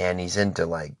 and he's into,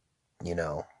 like, you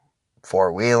know,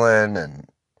 four-wheeling, and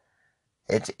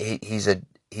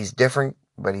he's different,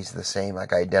 but he's the same.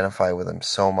 Like, I identify with him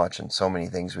so much in so many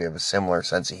things. We have a similar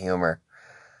sense of humor,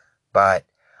 but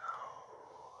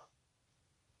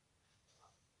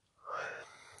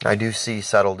I do see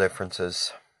subtle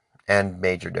differences and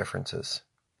major differences.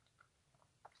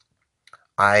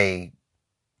 I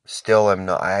still am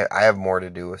not, I have more to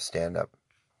do with stand-up.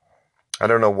 I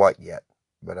don't know what yet,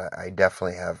 but I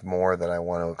definitely have more that I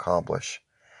want to accomplish.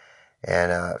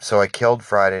 And so I killed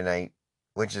Friday night,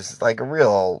 which is like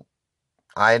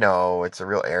I know it's a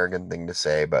real arrogant thing to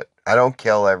say, but I don't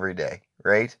kill every day,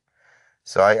 right?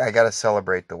 So I got to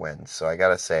celebrate the wins. So I got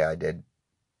to say I did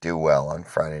do well on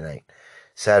Friday night.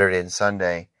 Saturday and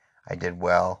Sunday, I did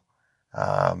well.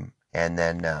 And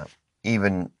then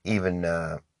even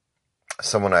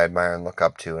someone I admire and look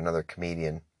up to, another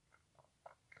comedian,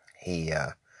 he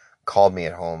called me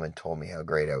at home and told me how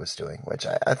great I was doing, which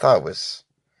I thought was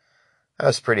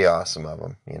pretty awesome of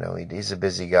him. You know, he's a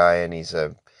busy guy, and he's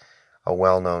a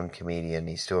well-known comedian.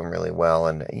 He's doing really well,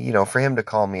 and you know, for him to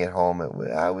call me at home,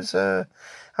 I was a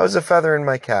feather in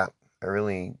my cap. I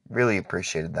really, really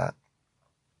appreciated that.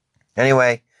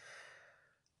 Anyway,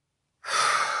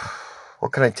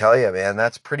 what can I tell you, man?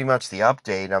 That's pretty much the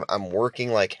update. I'm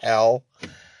working like hell.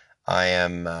 I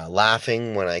am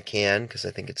laughing when I can, because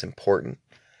I think it's important.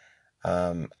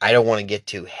 I don't want to get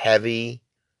too heavy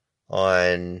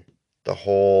on the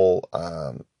whole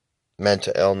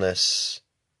mental illness,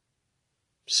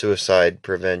 suicide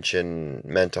prevention,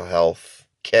 mental health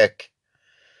kick.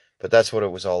 But that's what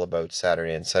it was all about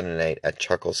Saturday and Sunday night at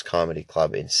Chuckles Comedy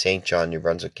Club in St. John, New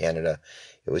Brunswick, Canada.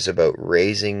 It was about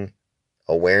raising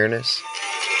awareness.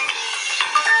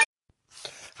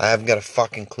 I haven't got a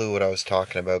fucking clue what I was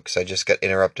talking about, because I just got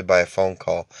interrupted by a phone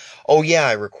call. Oh yeah,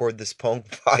 I record this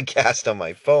podcast on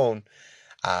my phone.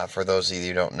 for those of you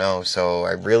who don't know. So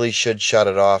I really should shut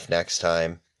it off next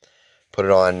time. Put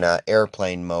it on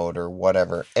airplane mode or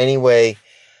whatever. Anyway,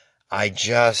 I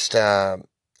just, I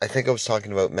think I was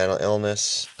talking about mental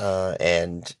illness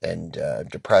and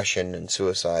depression and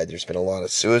suicide. There's been a lot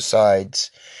of suicides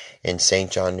in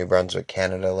St. John, New Brunswick,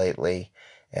 Canada lately.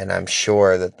 And I'm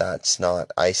sure that that's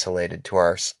not isolated to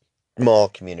our small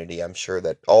community. I'm sure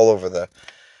that all over the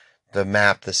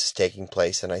map this is taking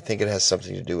place. And I think it has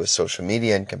something to do with social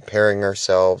media and comparing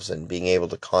ourselves and being able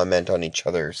to comment on each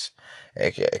other's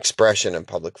expression in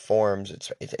public forums.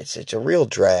 It's a real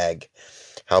drag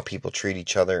how people treat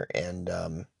each other, and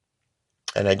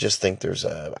I just think there's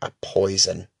a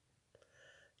poison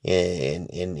in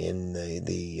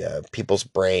the people's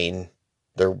brain,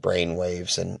 their brain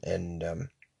waves, and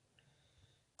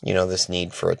this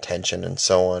need for attention and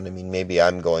so on. I mean, maybe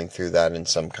I'm going through that in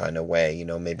some kind of way.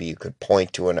 Maybe you could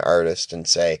point to an artist and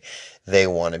say they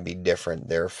want to be different,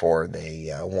 therefore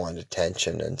they want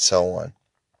attention and so on.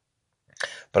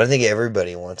 But I think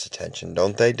everybody wants attention,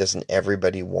 don't they? Doesn't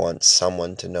everybody want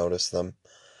someone to notice them?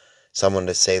 Someone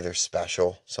to say they're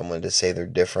special? Someone to say they're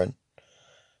different?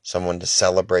 Someone to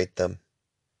celebrate them?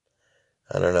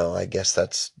 I don't know. I guess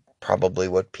that's probably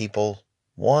what people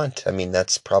want. I mean,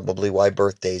 that's probably why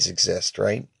birthdays exist,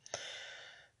 right?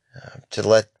 To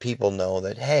let people know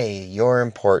that, hey, you're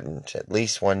important at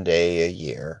least one day a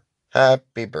year.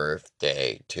 Happy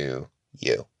birthday to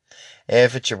you.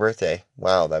 If it's your birthday,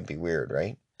 wow, that'd be weird,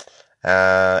 right?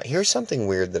 Here's something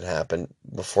weird that happened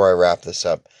before I wrap this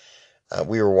up.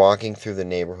 We were walking through the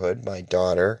neighborhood, my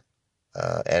daughter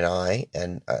and I,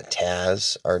 and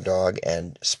Taz, our dog,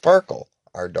 and Sparkle,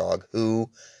 our dog, who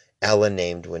Ella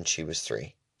named when she was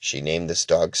 3. She named this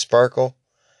dog Sparkle,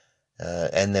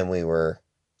 and then we were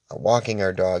walking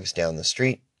our dogs down the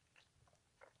street,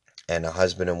 and a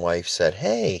husband and wife said,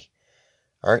 hey,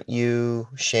 aren't you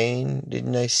Shane?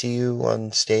 Didn't I see you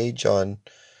on stage on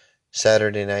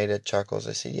Saturday night at Chuckles?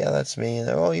 I said, yeah, that's me. And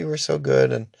oh, you were so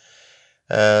good. And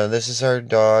this is our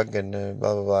dog, and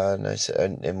blah, blah, blah. And I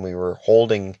said, and we were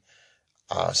holding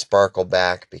Sparkle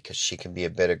back because she can be a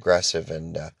bit aggressive.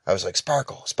 And I was like,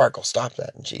 Sparkle, stop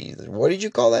that. And she, what did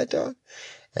you call that dog?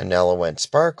 And Ella went,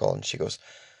 Sparkle. And she goes,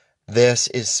 this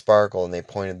is Sparkle. And they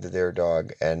pointed to their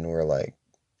dog, and we're like,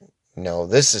 no,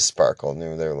 this is Sparkle. And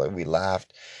they're like, we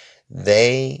laughed.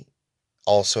 They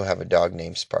also have a dog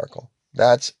named Sparkle.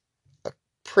 That's a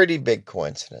pretty big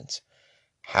coincidence.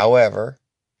 However,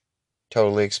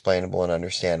 totally explainable and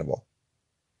understandable.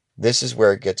 This is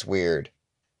where it gets weird.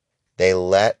 They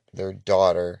let their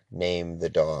daughter name the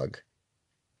dog.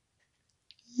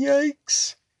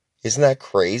 Yikes. Isn't that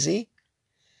crazy?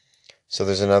 So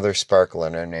there's another Sparkle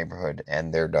in our neighborhood,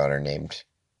 and their daughter named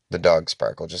the dog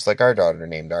Sparkle, just like our daughter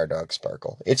named our dog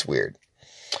Sparkle. It's weird.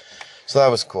 So that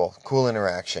was cool. Cool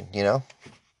interaction,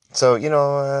 So,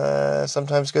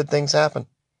 sometimes good things happen.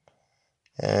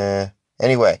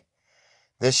 Anyway,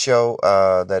 this show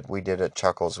that we did at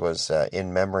Chuckles was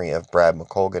in memory of Brad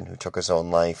McColgan, who took his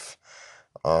own life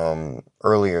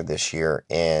earlier this year.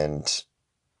 And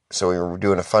so we were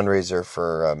doing a fundraiser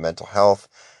for mental health.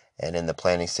 And in the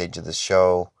planning stage of the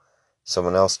show,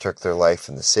 someone else took their life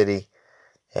in the city.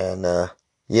 And,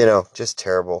 just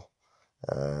terrible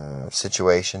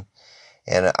situation.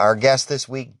 And our guest this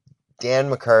week, Dan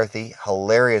McCarthy,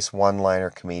 hilarious one-liner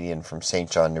comedian from St.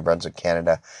 John, New Brunswick,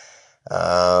 Canada.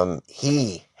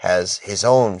 He has his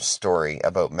own story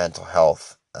about mental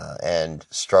health and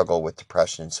struggle with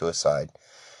depression and suicide.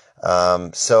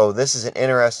 So this is an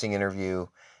interesting interview,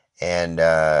 and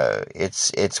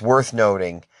it's worth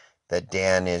noting that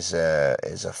Dan is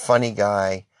a funny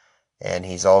guy, and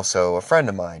he's also a friend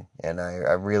of mine, and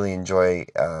I really enjoy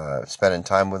spending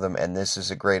time with him, and this is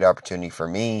a great opportunity for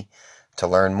me to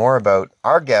learn more about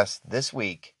our guest this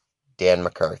week, Dan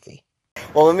McCarthy.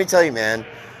 Well, let me tell you, man,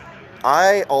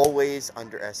 I always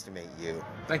underestimate you.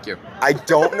 Thank you. I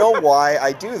don't know why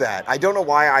I do that. I don't know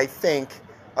why I think,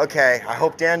 okay, I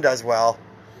hope Dan does well.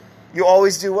 You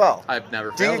always do well. I've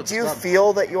never failed. Do you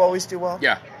feel that you always do well?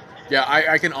 Yeah. Yeah,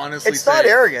 I can honestly say... It's not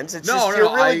arrogance, it's just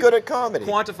you're really good at comedy.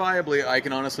 Quantifiably, I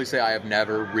can honestly say I have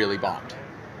never really bombed.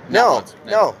 No,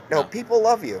 people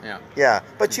love you. Yeah,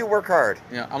 but you work hard.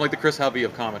 Yeah, I'm like the Chris Hovey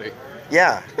of comedy.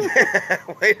 Yeah.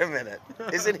 Wait a minute.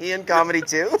 Isn't he in comedy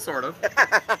too? Sort of.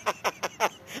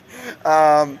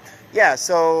 Yeah,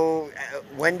 so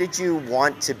when did you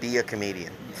want to be a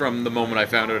comedian? From the moment I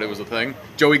found out it was a thing.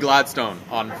 Joey Gladstone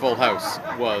on Full House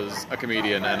was a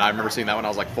comedian, and I remember seeing that when I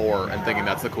was like 4 and thinking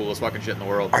that's the coolest fucking shit in the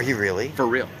world. Are you really? For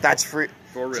real. That's for real.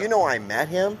 For real. Do you know I met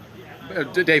him?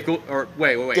 Dave Cool, or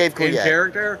wait. Dave Coulier. In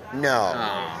character? No.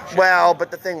 Oh, shit. Well,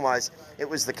 but the thing was, it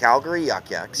was the Calgary Yuck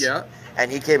Yucks. Yeah.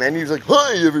 And he came in and he was like,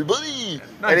 "Hi, everybody."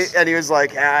 Nice. And he was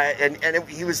like,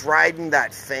 he was riding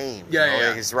that fame. Yeah, you know?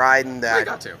 yeah. He was riding that. I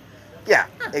got to. Yeah,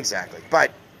 exactly.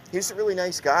 But he was a really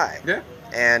nice guy. Yeah.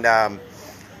 And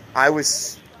I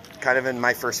was kind of in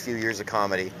my first few years of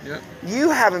comedy. Yeah. You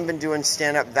haven't been doing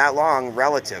stand-up that long,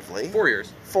 relatively. 4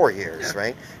 years. 4 years, Yeah.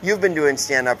 right? You've been doing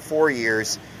stand-up 4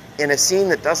 years in a scene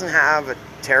that doesn't have a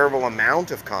terrible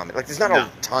amount of comedy. Like, there's not a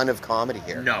ton of comedy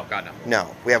here. No, God, no.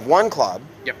 No. We have one club.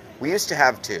 Yep. We used to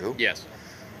have 2. Yes.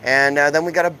 And then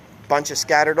we got a bunch of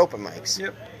scattered open mics.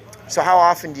 Yep. So how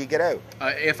often do you get out?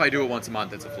 If I do it once a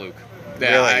month, it's a fluke.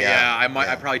 Really? I might.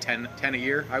 I probably 10 a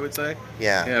year, I would say.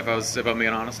 Yeah. Yeah, if I'm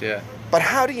being honest, yeah. But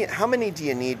how many do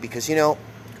you need? Because, you know,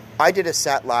 I did a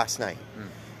set last night,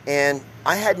 and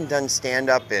I hadn't done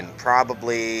stand-up in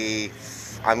probably,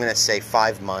 I'm going to say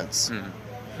 5 months.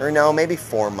 Or no, maybe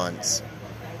 4 months.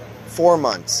 4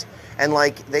 months. And,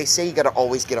 like, they say you got to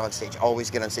always get on stage,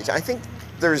 always get on stage. I think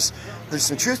there's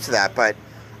some truth to that, but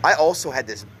I also had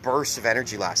this burst of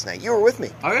energy last night. You were with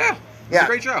me. Oh, yeah. It was a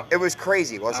great show. It was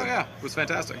crazy, wasn't it? Oh, yeah. It was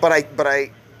fantastic. But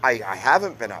I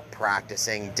haven't been up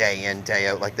practicing day in, day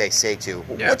out like they say to.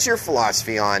 Yeah. What's your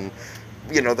philosophy on,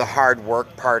 you know, the hard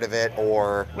work part of it,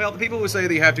 or... Well, the people who say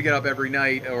that you have to get up every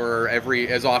night or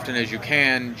as often as you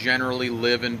can generally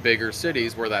live in bigger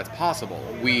cities where that's possible.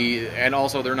 And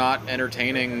also they're not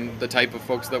entertaining the type of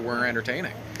folks that we're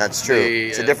entertaining. That's true.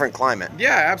 It's a different climate.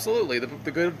 Yeah, absolutely.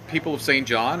 The good people of St.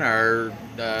 John are...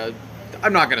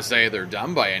 I'm not going to say they're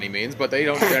dumb by any means, but they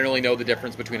don't generally know the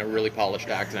difference between a really polished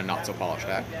act and a not so polished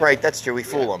act. Right, that's true. We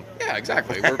fool them. Yeah,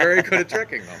 exactly. We're very good at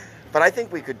tricking them. But I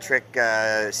think we could trick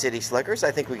City Slickers.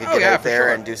 I think we could get out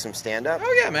there and do some stand-up.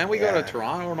 Oh, yeah, man. We go to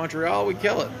Toronto or Montreal, we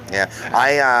kill it. Yeah.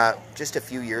 I just a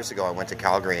few years ago, I went to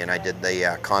Calgary and I did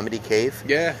the Comedy Cave.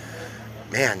 Yeah.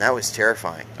 Man, that was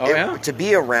terrifying. Oh, yeah? To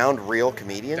be around real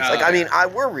comedians.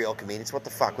 We're real comedians. What the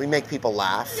fuck? We make people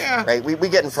laugh. Yeah. Right? We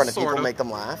get in front of Sort people of. and make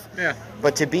them laugh. Yeah.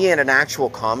 But to be in an actual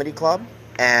comedy club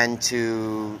and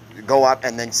to go up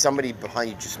and then somebody behind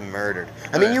you just murdered.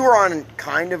 I mean, you were on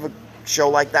kind of a show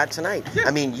like that tonight. Yeah.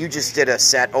 I mean, you just did a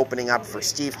set opening up for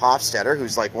Steve Hofstetter,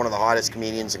 who's like one of the hottest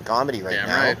comedians in comedy right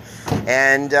now. Right.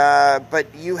 And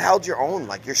but you held your own.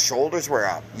 Like, your shoulders were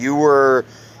up.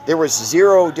 There was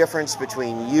zero difference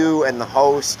between you and the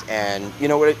host, and you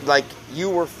know what? Like, you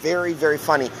were very, very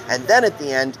funny. And then at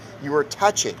the end, you were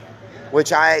touching,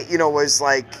 which was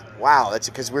like, wow. That's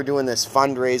because we're doing this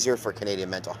fundraiser for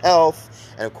Canadian mental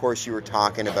health, and of course, you were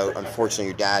talking about, unfortunately,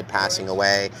 your dad passing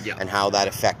away and how that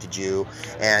affected you,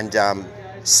 and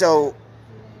so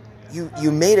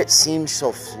you made it seem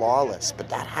so flawless, but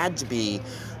that had to be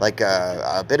like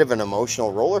a bit of an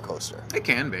emotional roller coaster. It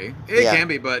can be. It can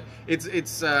be, but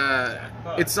it's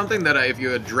something that if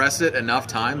you address it enough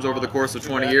times over the course of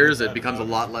 20 years, it becomes a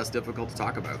lot less difficult to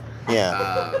talk about.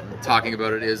 Yeah. Talking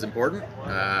about it is important.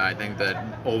 I think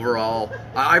that overall,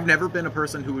 I've never been a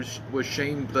person who was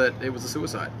shamed that it was a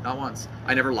suicide. Not once.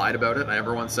 I never lied about it. I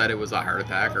never once said it was a heart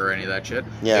attack or any of that shit.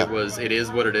 Yeah. It is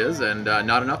what it is, and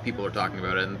not enough people are talking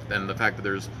about it. And the fact that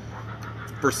there's,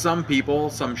 for some people,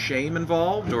 some shame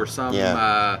involved, or some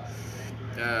that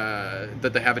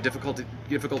they have a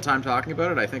difficult time talking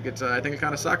about it. I think it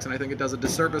kind of sucks, and I think it does a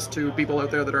disservice to people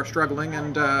out there that are struggling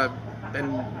and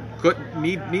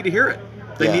need to hear it.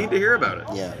 They need to hear about it.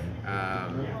 Yeah.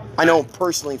 I know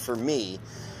personally, for me,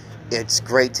 it's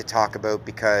great to talk about,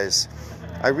 because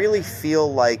I really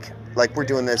feel like we're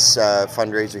doing this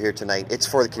fundraiser here tonight. It's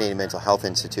for the Canadian Mental Health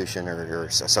Institution or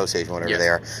Association, whatever they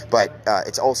are. But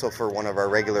it's also for one of our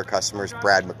regular customers,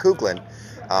 Brad McCouglin,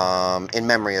 in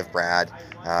memory of Brad,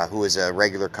 who was a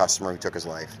regular customer who took his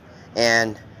life.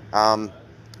 And I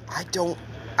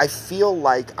feel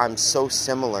like I'm so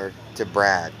similar to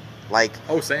Brad. Like,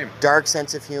 same. Dark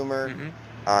sense of humor.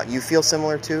 Mm-hmm. You feel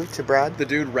similar to Brad? The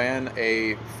dude ran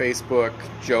a Facebook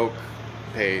joke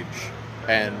page.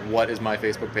 And what is my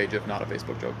Facebook page if not a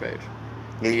Facebook joke page?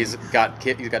 He's got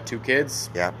 2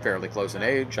 kids, fairly close in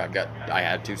age. I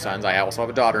had 2 sons. I also have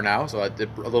a daughter now, so I did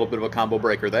a little bit of a combo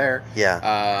breaker there.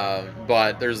 Yeah.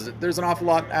 But there's an awful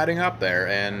lot adding up there,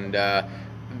 and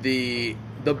the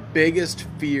biggest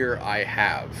fear I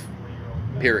have,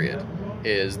 period,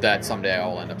 is that someday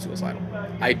I'll end up suicidal.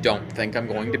 I don't think I'm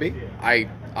going to be.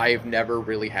 I've never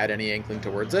really had any inkling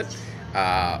towards it,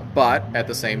 but at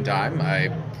the same time,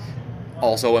 I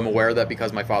also am aware that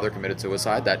because my father committed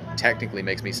suicide, that technically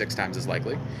makes me 6 times as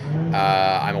likely.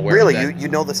 I'm aware. Really, that, you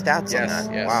know the stats on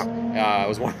that? Yes. Wow. I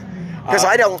was one. Because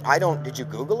I don't. Did you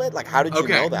Google it? Like, how did you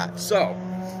know that? So,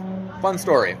 fun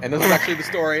story. And this is actually the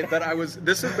story that I was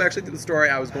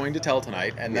going to tell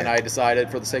tonight, and then I decided,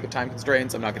 for the sake of time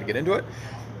constraints, I'm not going to get into it.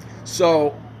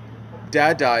 So,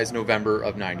 Dad dies November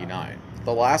of 99.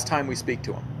 The last time we speak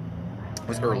to him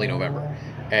was early November.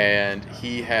 And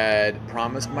he had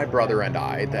promised my brother and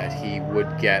I that he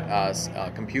would get us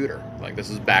a computer. Like, this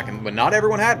was back when not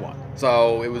everyone had one.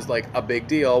 So it was like a big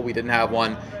deal. We didn't have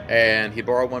one, and he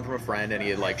borrowed one from a friend, and he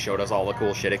had like showed us all the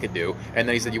cool shit it could do. And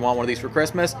then he said, "You want one of these for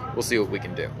Christmas? We'll see what we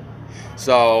can do."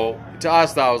 So to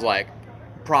us, that was like,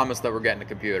 promise that we're getting a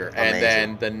computer. Amazing. And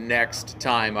then the next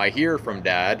time I hear from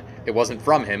Dad, it wasn't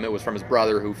from him, it was from his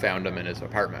brother who found him in his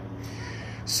apartment.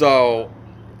 So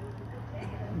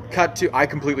cut to, I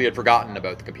completely had forgotten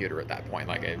about the computer at that point.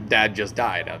 Like, Dad just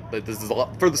died. This is the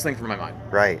furthest thing from my mind.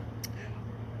 Right.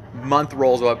 Month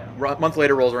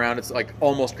later rolls around. It's like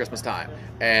almost Christmas time,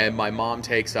 and my mom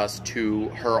takes us to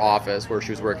her office where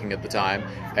she was working at the time,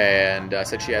 and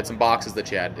said she had some boxes that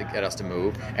she had to get us to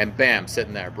move. And bam,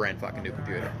 sitting there, brand fucking new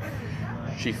computer.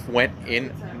 She went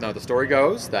in. Now the story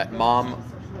goes that Mom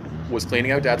was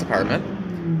cleaning out Dad's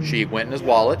apartment. She went in his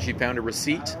wallet. She found a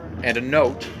receipt and a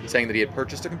note saying that he had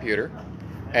purchased a computer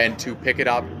and to pick it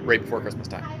up right before Christmas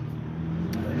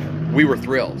time. We were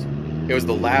thrilled. It was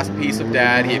the last piece of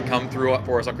Dad. He had come through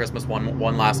for us on Christmas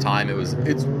one last time.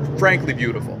 It's frankly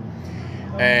beautiful.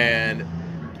 And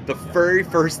the very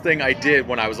first thing I did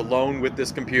when I was alone with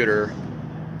this computer,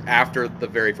 after the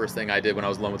very first thing I did when I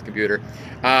was alone with the computer,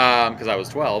 because I was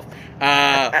 12,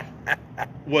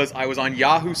 was I was on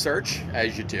Yahoo search,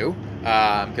 as you do,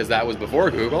 because that was before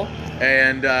Google,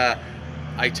 and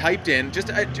I typed in, just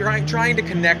trying to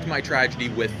connect my tragedy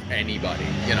with anybody,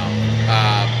 you know.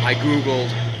 I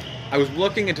Googled, I was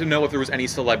looking to know if there was any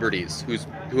celebrities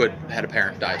who had a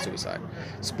parent die of suicide.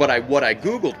 But what I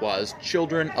Googled was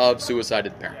children of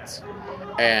suicided parents.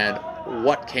 And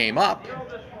what came up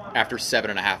after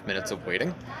 7.5 minutes of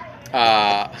waiting,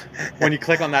 when you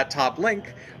click on that top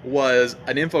link, was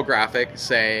an infographic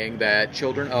saying that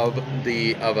children of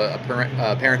a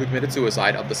parent who committed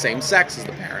suicide of the same sex as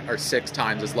the parent are 6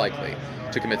 times as likely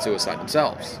to commit suicide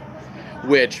themselves.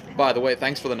 Which, by the way,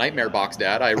 thanks for the nightmare box,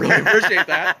 Dad. I really appreciate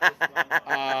that.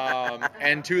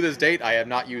 And to this date, I have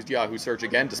not used Yahoo search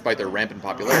again, despite their rampant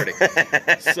popularity.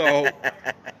 So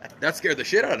that scared the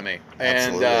shit out of me.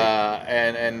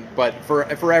 And but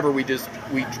forever we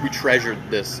treasured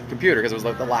this computer because it was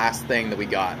like the last thing that we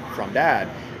got from Dad.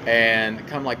 And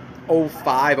come like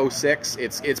 05, 06,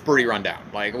 it's pretty run down.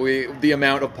 Like the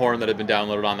amount of porn that had been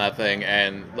downloaded on that thing,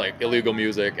 and like illegal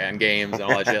music and games and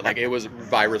all that shit. Like, it was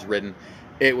virus ridden.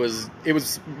 It was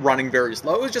running very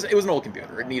slow. It was an old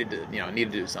computer. It needed to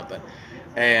do something.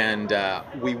 And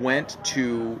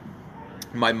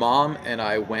my mom and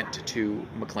I went to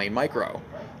McLean Micro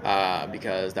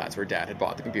because that's where Dad had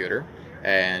bought the computer,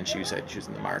 and she said she was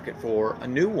in the market for a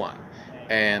new one.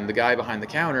 And the guy behind the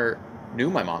counter knew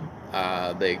my mom.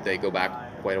 They go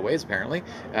back quite a ways, apparently.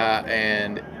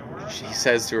 And she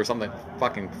says to her something that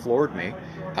fucking floored me.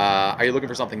 Are you looking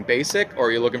for something basic, or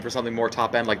are you looking for something more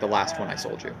top end like the last one I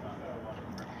sold you?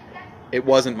 It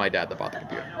wasn't my dad that bought the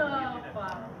computer.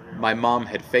 My mom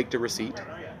had faked a receipt.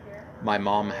 My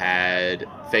mom had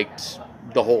faked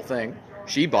the whole thing.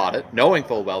 She bought it, knowing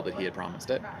full well that he had promised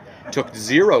it. Took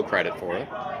 0 credit for it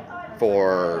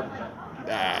for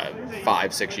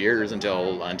 5-6 years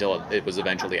until it was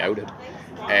eventually outed.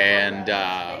 And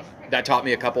that taught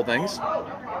me a couple things.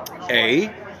 A,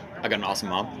 I got an awesome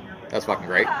mom. That's fucking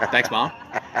great. Thanks, Mom.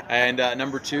 And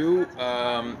number 2,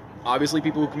 obviously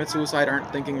people who commit suicide aren't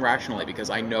thinking rationally, because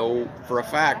I know for a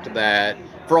fact that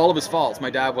for all of his faults, my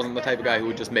dad wasn't the type of guy who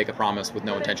would just make a promise with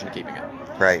no intention of keeping it.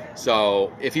 Right.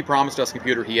 So if he promised us a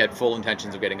computer, he had full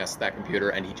intentions of getting us that computer,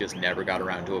 and he just never got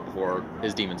around to it before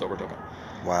his demons overtook him.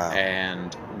 Wow.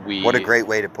 And what a great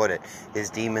way to put it. His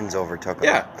demons overtook him.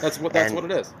 Yeah, that's what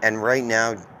it is. And right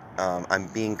now, I'm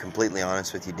being completely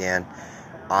honest with you, Dan.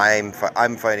 I'm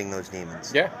fighting those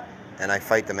demons. Yeah. And I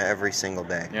fight them every single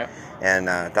day. Yeah. And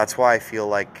that's why I feel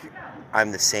like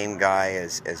I'm the same guy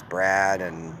as Brad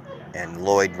and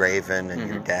Lloyd Raven and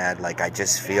your dad. Like, I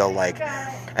just feel like,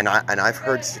 and I've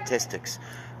heard statistics.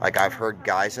 Like, I've heard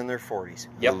guys in their 40s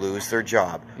who lose their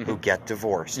job, who get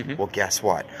divorced. Well, guess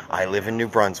what? I live in New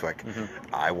Brunswick.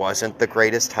 I wasn't the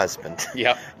greatest husband.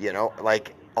 Yep. You know,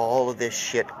 like, all of this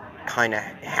shit kind of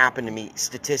happened to me.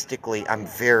 Statistically, I'm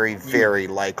very, very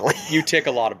likely. You tick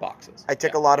a lot of boxes. I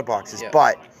tick a lot of boxes,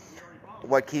 but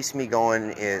what keeps me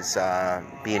going is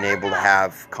being able to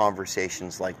have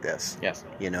conversations like this. Yes.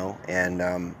 You know,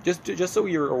 and just so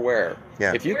you're aware,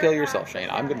 if you kill yourself, Shane,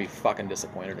 I'm going to be fucking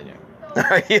disappointed in you.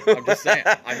 Are you? I'm just saying.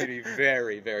 I'm going to be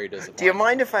very, very disappointed. Do you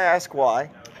mind if I ask why?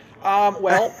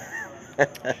 Well,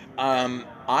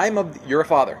 You're a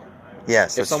father.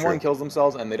 Yes, If that's someone true. kills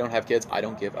themselves and they don't have kids, I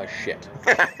don't give a shit.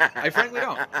 I frankly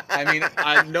don't. I mean,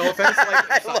 no offense.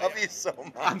 Like, I love you so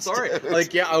much. I'm sorry. dude.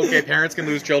 Like, yeah, okay, parents can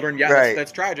lose children. Yeah, Right.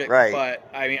 that's tragic. Right. But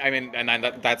I mean,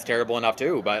 that's terrible enough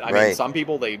too. But I mean, Right. some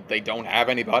people they don't have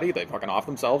anybody. They fucking off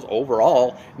themselves.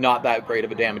 Overall, not that great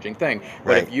of a damaging thing.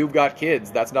 But Right. if you've got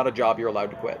kids, that's not a job you're allowed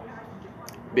to quit.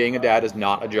 Being a dad is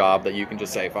not a job that you can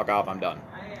just say, "Fuck off, I'm done."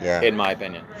 Yeah. In my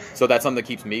opinion. So that's something that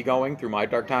keeps me going through my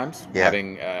dark times. Yeah.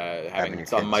 Having your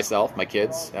some kids. myself, my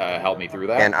kids, help me through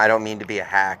that. And I don't mean to be a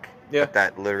hack, Yeah. but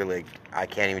that literally, I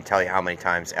can't even tell you how many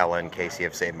times Ella and Casey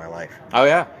have saved my life. Oh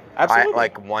yeah, absolutely.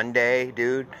 Like one day,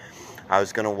 dude, I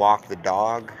was gonna walk the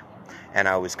dog, and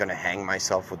I was gonna hang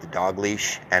myself with the dog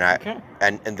leash, and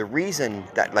and the reason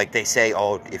that, like, they say,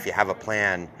 oh, if you have a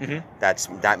plan,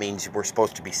 that means we're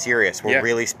supposed to be serious. We're Yeah.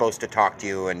 really supposed to talk to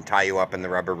you and tie you up in the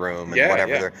rubber room and Yeah,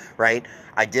 whatever. yeah. Right?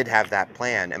 I did have that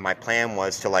plan, and my plan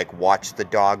was to like watch the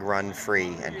dog run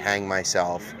free and hang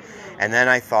myself, and then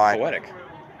I thought, Poetic.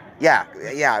 yeah,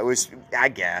 it was, I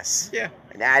guess. Yeah.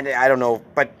 I don't know,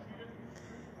 but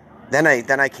then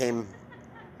I came,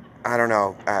 I don't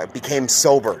know, became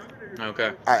sober.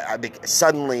 Okay. I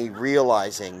suddenly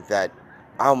realizing that,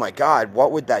 oh my God,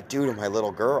 what would that do to my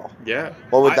little girl? Yeah.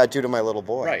 What would that do to my little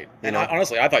boy? Right. You And know?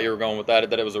 honestly, I thought you were going with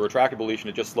that it was a retractable leash and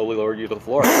it just slowly lowered you to the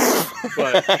floor.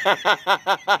 But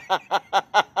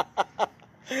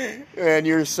Man,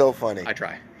 you're so funny. I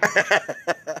try.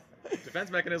 Defense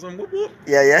mechanism. Whoop, whoop.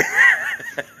 Yeah.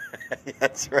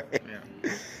 That's right.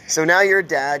 Yeah. So now you're a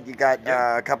dad. You got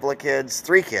a couple of kids,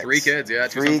 3 kids. 3 kids, yeah.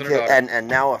 2 3 sons and a kids, daughter. and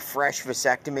now a fresh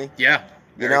vasectomy. Yeah.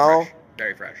 You Very know? fresh.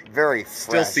 Very fresh. Very fresh.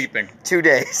 Still seeping. 2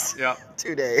 days. Yeah.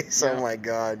 2 days. Yeah. Oh my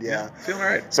God. Yeah. Feeling all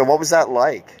right. So what was that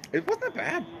like? It wasn't that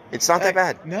bad. It's not that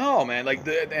bad. No, man. Like,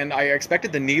 and I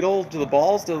expected the needle to the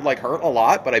balls to like hurt a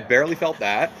lot, but I barely felt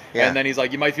that. Yeah. And then he's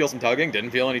like, "You might feel some tugging." Didn't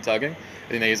feel any tugging.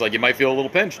 And then he's like, "You might feel a little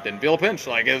pinch." Didn't feel a pinch.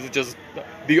 Like, it was just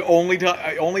the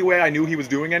only way I knew he was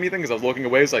doing anything is I was looking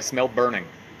away, so I smelled burning.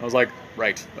 I was like,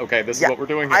 "Right, okay, this is what we're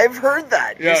doing here." I've heard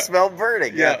that. Yeah. You smell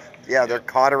burning. Yeah. Yeah, they're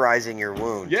cauterizing your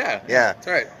wound. Yeah. Yeah. That's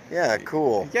right. Yeah,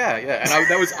 cool. Yeah, and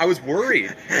I was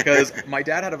worried because my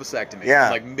dad had a vasectomy Yeah.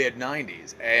 in like mid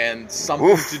 '90s, and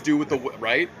something to do with the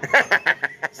right,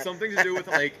 something to do with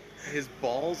like his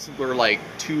balls were like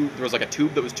there was like a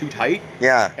tube that was too tight.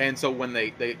 Yeah. And so when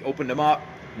they opened him up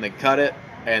and they cut it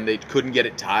and they couldn't get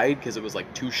it tied because it was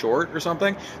like too short or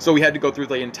something, so we had to go through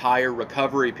the entire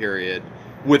recovery period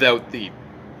without the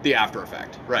after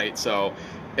effect, right? So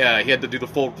he had to do the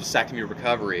full vasectomy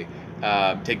recovery.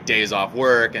 Take days off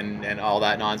work and all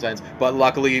that nonsense. But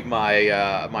luckily,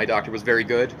 my doctor was very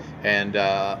good, and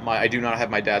I do not have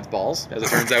my dad's balls. As it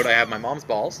turns out, I have my mom's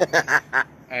balls,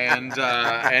 and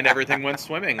everything went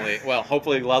swimmingly. Well,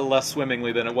 hopefully a lot less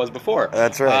swimmingly than it was before.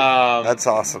 That's right. That's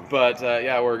awesome. But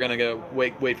yeah, we're gonna go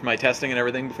wait for my testing and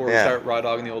everything before we start raw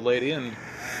dogging the old lady. And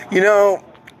you know,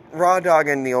 raw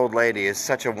dogging the old lady is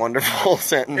such a wonderful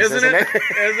sentence, isn't it?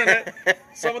 Isn't it?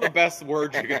 Some of the best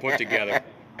words you can put together.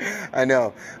 I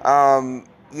know.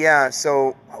 Yeah.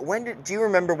 So do you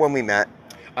remember when we met?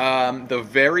 The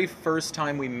very first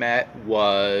time we met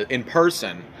was in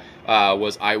person. I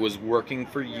was working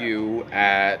for you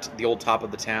at the old Top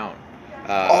of the Town.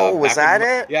 Was that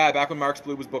it? Yeah, back when Mark's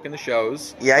Blue was booking the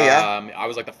shows. Yeah. I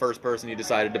was like the first person you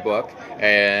decided to book,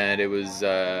 and it was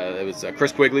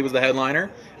Chris Quigley was the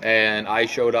headliner, and I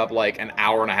showed up like an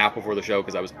hour and a half before the show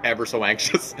because I was ever so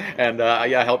anxious, and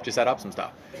I helped you set up some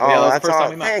stuff. Oh, yeah, that was that's the first time all.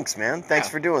 we met. Thanks, man. Thanks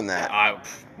for doing that.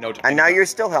 No. And now you're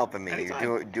still helping me. Anytime.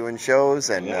 You're doing shows,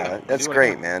 and that's doing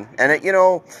great, it. man. And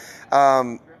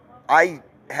I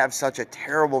have such a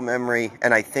terrible memory,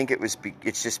 and I think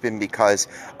it's just been because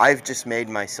I've just made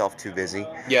myself too busy.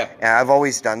 Yeah. And I've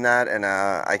always done that, and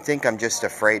I think I'm just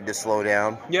afraid to slow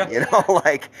down. Yeah. You know,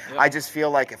 I just feel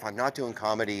like if I'm not doing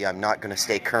comedy, I'm not going to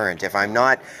stay current.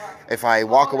 If I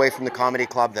walk away from the comedy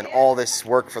club, then all this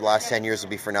work for the last 10 years will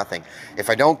be for nothing. If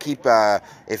I don't keep a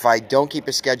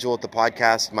schedule at the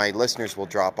podcast, my listeners will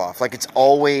drop off. Like, it's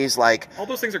always like All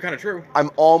those things are kind of true. I'm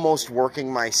almost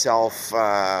working myself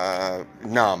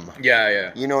numb.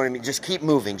 Yeah. You know what I mean? Just keep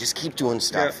moving. Just keep doing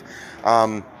stuff.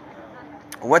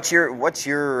 What's your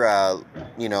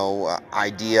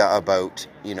idea about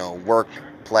work,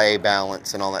 play,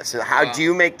 balance, and all that? So how do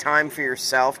you make time for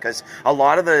yourself? Because a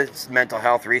lot of the mental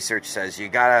health research says you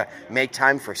gotta make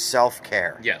time for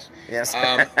self-care. Yes.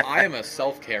 I am a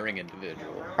self-caring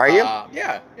individual. Are you?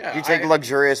 Yeah. Do you take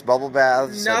luxurious bubble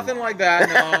baths? Nothing like that.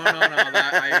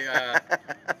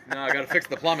 No. I got to fix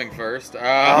the plumbing first. Oh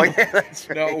yeah, that's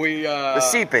right. No, we the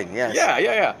seeping. Yes.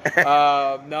 Yeah.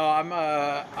 No,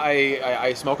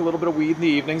 I smoke a little bit of weed in the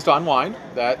evenings to unwind.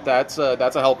 That's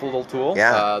a helpful little tool.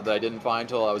 Yeah. That I didn't find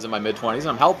till I was in my mid-20s.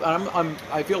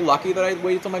 I feel lucky that I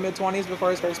waited till my mid-20s before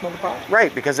I started smoking pot.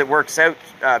 Right, because it works out.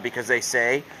 Because they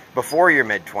say before your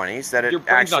mid-20s that it your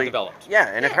brain's actually not developed. Yeah,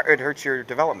 and it hurts your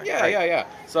development. Yeah, right? yeah.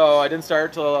 So I didn't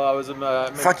start till I was in my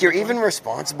Fuck, you're even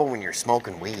responsible when you're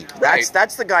smoking weed. Right.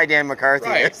 That's the guy Dan McCarthy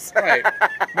is. Right.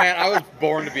 Man, I was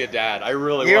born to be a dad. I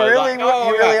really You was. really, Oh,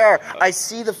 you yeah. really are. I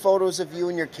see the photos of you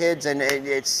and your kids, and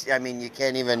it's. I mean, you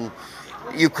can't even.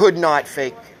 You could not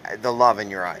fake the love in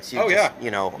your eyes. You Yeah.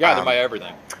 You know. Yeah, they're my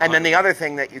everything. And then the other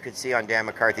thing that you could see on Dan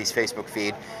McCarthy's Facebook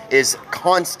feed is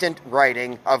constant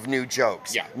writing of new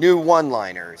jokes, new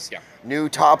one-liners, new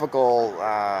topical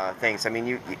things. I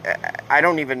mean, I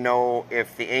don't even know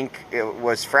if the ink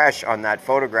was fresh on that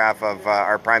photograph of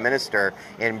our Prime Minister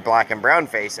in black and brown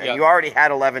face, and you already had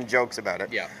 11 jokes about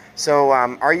it. Yeah. So,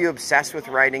 are you obsessed with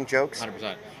writing jokes?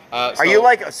 100%. Are you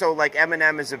like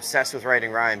Eminem is obsessed with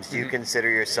writing rhymes? Do you consider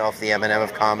yourself the Eminem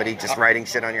of comedy, just writing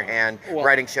shit on your hand,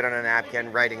 writing shit on a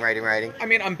napkin, writing? I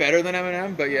mean, I'm better than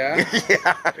Eminem, but yeah.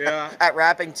 Yeah. At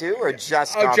rapping too, or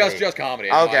just comedy? Just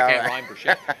comedy. Okay, I can't rhyme for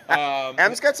shit.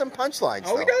 M's got some punchlines.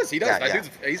 Oh, though. he does. He does. Yeah, That yeah. dude's,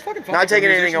 he's fucking funny. Not taking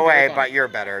For a anything musician, away, very funny. but you're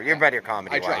better. You're better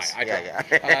comedy wise. I try.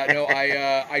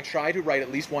 Yeah. I try to write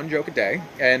at least one joke a day,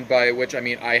 and by which I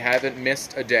mean I haven't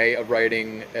missed a day of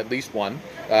writing at least one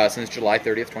since July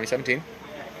 30th, 2017.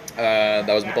 That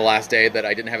was the last day that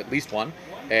I didn't have at least one,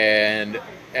 and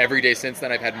every day since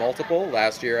then I've had multiple.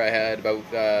 Last year I had about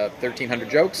 1,300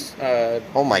 jokes.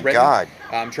 Oh my written. God!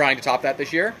 I'm trying to top that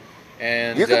this year,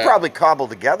 and you could probably cobble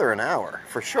together an hour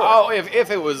for sure. Oh, if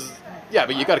it was, yeah,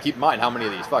 but you got to keep in mind how many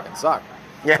of these fucking suck.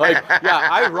 Yeah.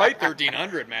 I write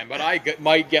 1,300, man, but I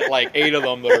might get like 8 of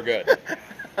them that are good.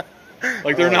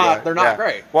 Like they're not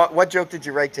great. What joke did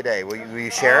you write today? Will you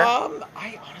share?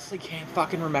 I honestly can't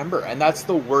fucking remember, and that's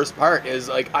the worst part. Is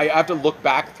like I have to look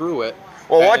back through it.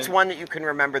 Well, what's one that you can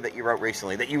remember that you wrote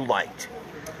recently that you liked?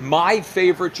 My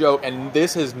favorite joke, and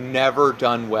this has never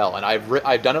done well, and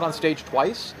I've done it on stage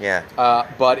twice. Yeah.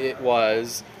 But it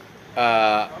was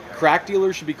crack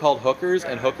dealers should be called hookers,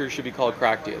 and hookers should be called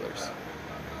crack dealers.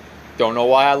 Don't know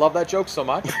why I love that joke so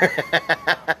much.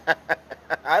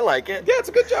 I like it. Yeah, it's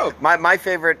a good joke. My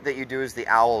favorite that you do is the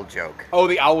owl joke. Oh,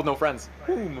 the owl with no friends.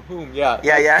 Whom, yeah.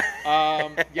 Yeah.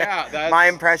 Yeah, that's... My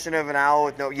impression of an owl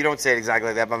with no... You don't say it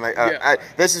exactly like that, but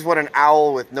this is what an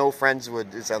owl with no friends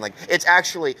would sound like. It's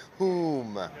actually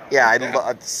whom. Yeah,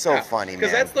 it's so funny,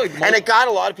 man. That's like and it got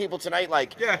a lot of people tonight.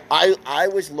 Like, I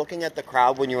was looking at the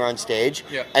crowd when you were on stage,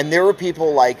 and there were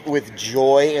people like with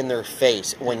joy in their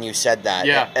face when you said that.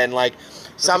 Yeah. And like...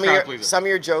 Some of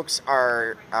your jokes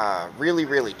are really,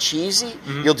 really cheesy.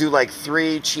 Mm-hmm. You'll do like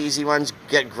 3 cheesy ones,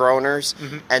 get groaners,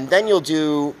 and then you'll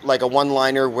do like a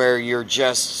one-liner where you're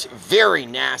just very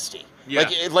nasty. Yeah.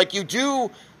 Like you do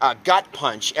a gut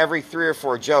punch every 3 or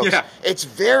 4 jokes. Yeah. It's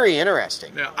very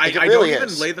interesting. Yeah, Like, I really don't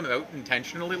is. even lay them out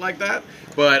intentionally like that,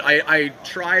 but I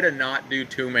try to not do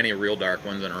too many real dark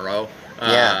ones in a row.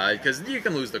 Because you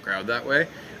can lose the crowd that way.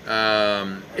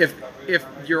 If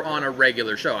you're on a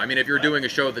regular show, I mean, if you're doing a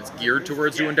show that's geared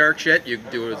towards doing dark shit, you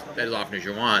can do it as often as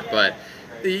you want. But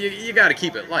you got to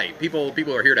keep it light. People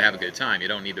are here to have a good time. You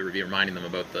don't need to be reminding them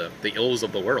about the ills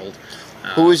of the world.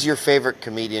 Who is your favorite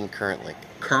comedian currently?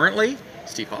 Currently,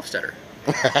 Steve Hofstetter.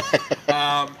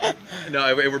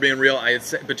 No, if we're being real, I'd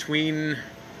say between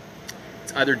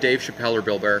it's either Dave Chappelle or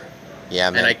Bill Burr. Yeah,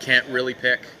 man. And I can't really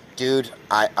pick. Dude,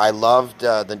 I loved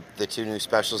the 2 new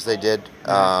specials they did,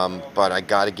 but I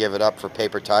got to give it up for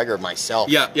Paper Tiger myself.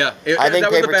 Yeah. I think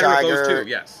that was Paper the better Tiger. of those two,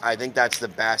 yes. I think that's the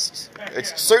best.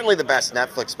 It's certainly the best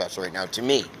Netflix special right now to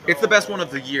me. It's the best one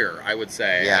of the year, I would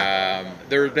say. Yeah.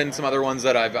 There have been some other ones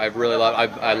that I've really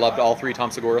loved. I loved all 3 Tom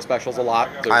Segura specials a lot.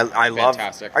 They're I love.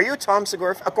 fantastic. Are you a Tom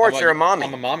Segura? Of course, you're a mommy.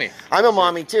 I'm a mommy. I'm a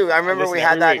mommy too. I remember we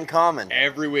had that in common.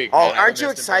 Every week. Oh, man, aren't you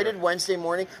excited Wednesday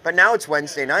morning? But now it's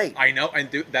Wednesday night. I know, and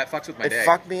that fucks with my day. It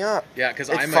fucked me up. Yeah, because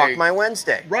it I'm fucked my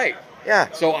Wednesday. Right.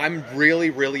 Yeah. So I'm really,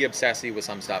 really obsessive with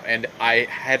some stuff, and I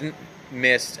hadn't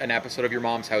missed an episode of Your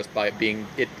Mom's House by being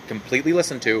it completely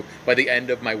listened to by the end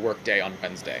of my work day on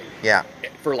Wednesday. Yeah.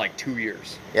 For like 2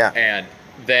 years. Yeah. And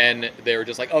then they were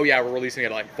just like, oh yeah, we're releasing it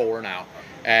at like 4 now.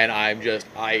 And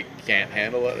I can't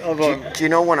handle it. Do you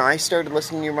know when I started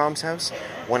listening to Your Mom's House?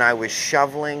 When I was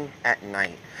shoveling at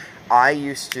night. I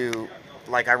used to,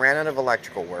 like, I ran out of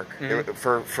electrical work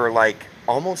for like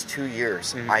almost 2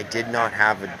 years. I did not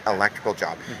have an electrical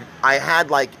job. I had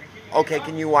like okay,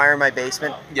 can you wire my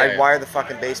basement? Yeah, I'd wire the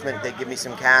fucking basement, they'd give me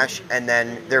some cash, and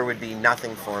then there would be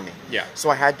nothing for me. Yeah. So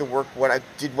I had to work what I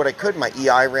could. My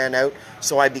EI ran out,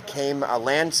 so I became a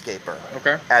landscaper.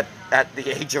 Okay. At the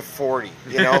age of 40,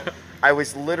 you know? I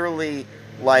was literally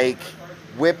like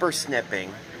whippersnipping.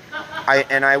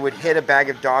 I would hit a bag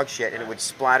of dog shit and it would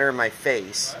splatter in my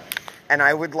face. And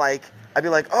I'd be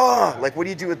like, oh, like, what do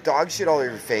you do with dog shit all over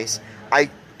your face? I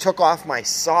took off my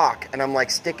sock and I'm like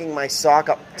sticking my sock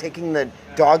up, taking the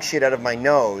dog shit out of my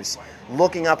nose,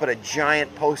 looking up at a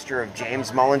giant poster of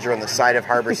James Mullinger on the side of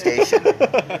Harbor Station.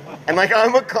 And like,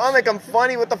 I'm a comic, I'm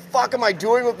funny, what the fuck am I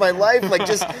doing with my life? Like,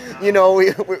 just, you know,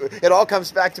 it all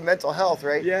comes back to mental health,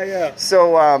 right? Yeah.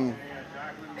 So,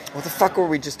 what the fuck were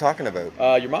we just talking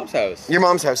about? Your mom's house. Your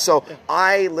mom's house. So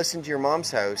I listened to your mom's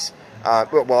house.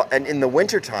 And in the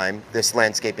wintertime, this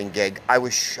landscaping gig, I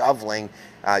was shoveling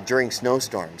during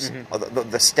snowstorms.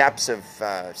 The steps of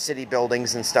city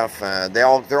buildings and stuff,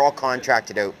 they're all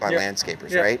contracted out by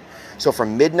landscapers, right? So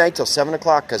from midnight till 7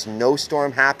 o'clock, because no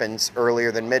storm happens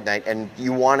earlier than midnight, and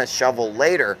you want to shovel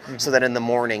later so that in the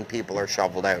morning people are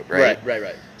shoveled out, right?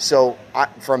 Right. So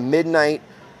from midnight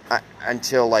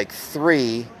until like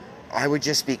 3, I would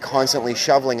just be constantly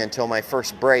shoveling until my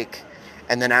first break,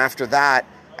 and then after that,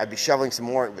 I'd be shoveling some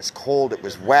more. It was cold. It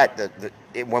was wet.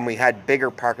 When we had bigger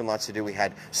parking lots to do, we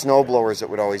had snow blowers that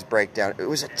would always break down. It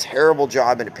was a terrible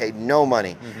job, and it paid no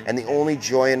money. And the only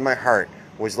joy in my heart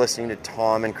was listening to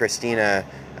Tom and Christina,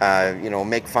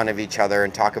 make fun of each other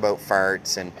and talk about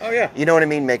farts and, you know what I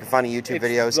mean, making fun of YouTube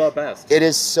videos. It's the best. It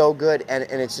is so good, and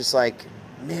it's just like,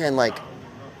 man, like,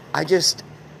 I just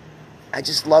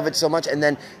love it so much, and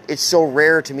then it's so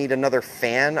rare to meet another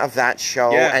fan of that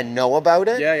show and know about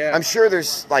it. Yeah. I'm sure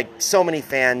there's like so many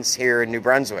fans here in New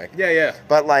Brunswick. Yeah.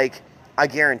 But like, I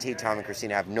guarantee Tom and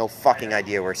Christina have no fucking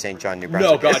idea where St. John, New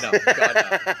Brunswick is. No, God,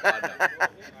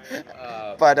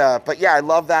 no. But yeah, I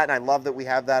love that, and I love that we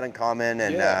have that in common,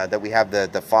 and that we have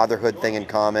the fatherhood thing in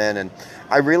common, and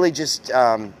I really just,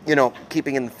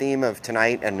 keeping in the theme of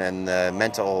tonight and the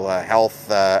mental health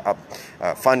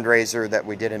fundraiser that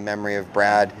we did in memory of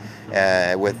Brad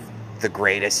with the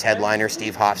greatest headliner,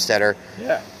 Steve Hofstetter.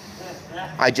 Yeah.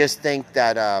 I just think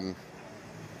that I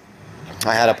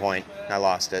had a point. I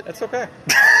lost it. That's okay.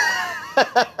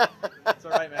 It's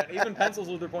all right, man. Even pencils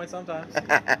lose their point sometimes.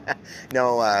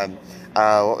 No,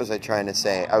 what was I trying to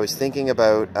say? I was thinking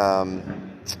about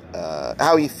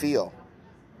how you feel.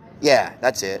 Yeah,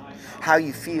 that's it. How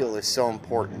you feel is so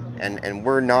important, and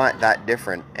we're not that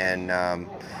different. And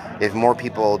if more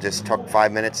people just took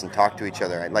 5 minutes and talked to each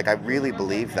other, I really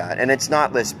believe that. And it's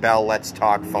not this Bell Let's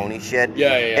Talk phony shit.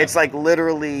 Yeah. It's like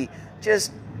literally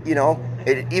just,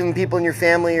 even people in your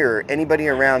family or anybody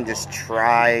around, just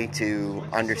try to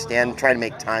understand, try to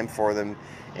make time for them.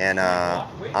 And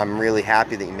I'm really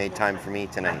happy that you made time for me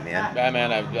tonight, man. Yeah,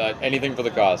 man. Anything for the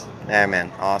cause. Yeah,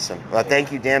 man. Awesome. Well,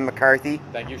 thank you, Dan McCarthy.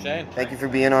 Thank you, Shane. Thank you for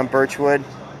being on Birchwood.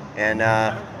 And,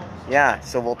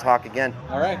 so we'll talk again.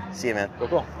 All right. See you, man.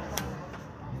 Cool.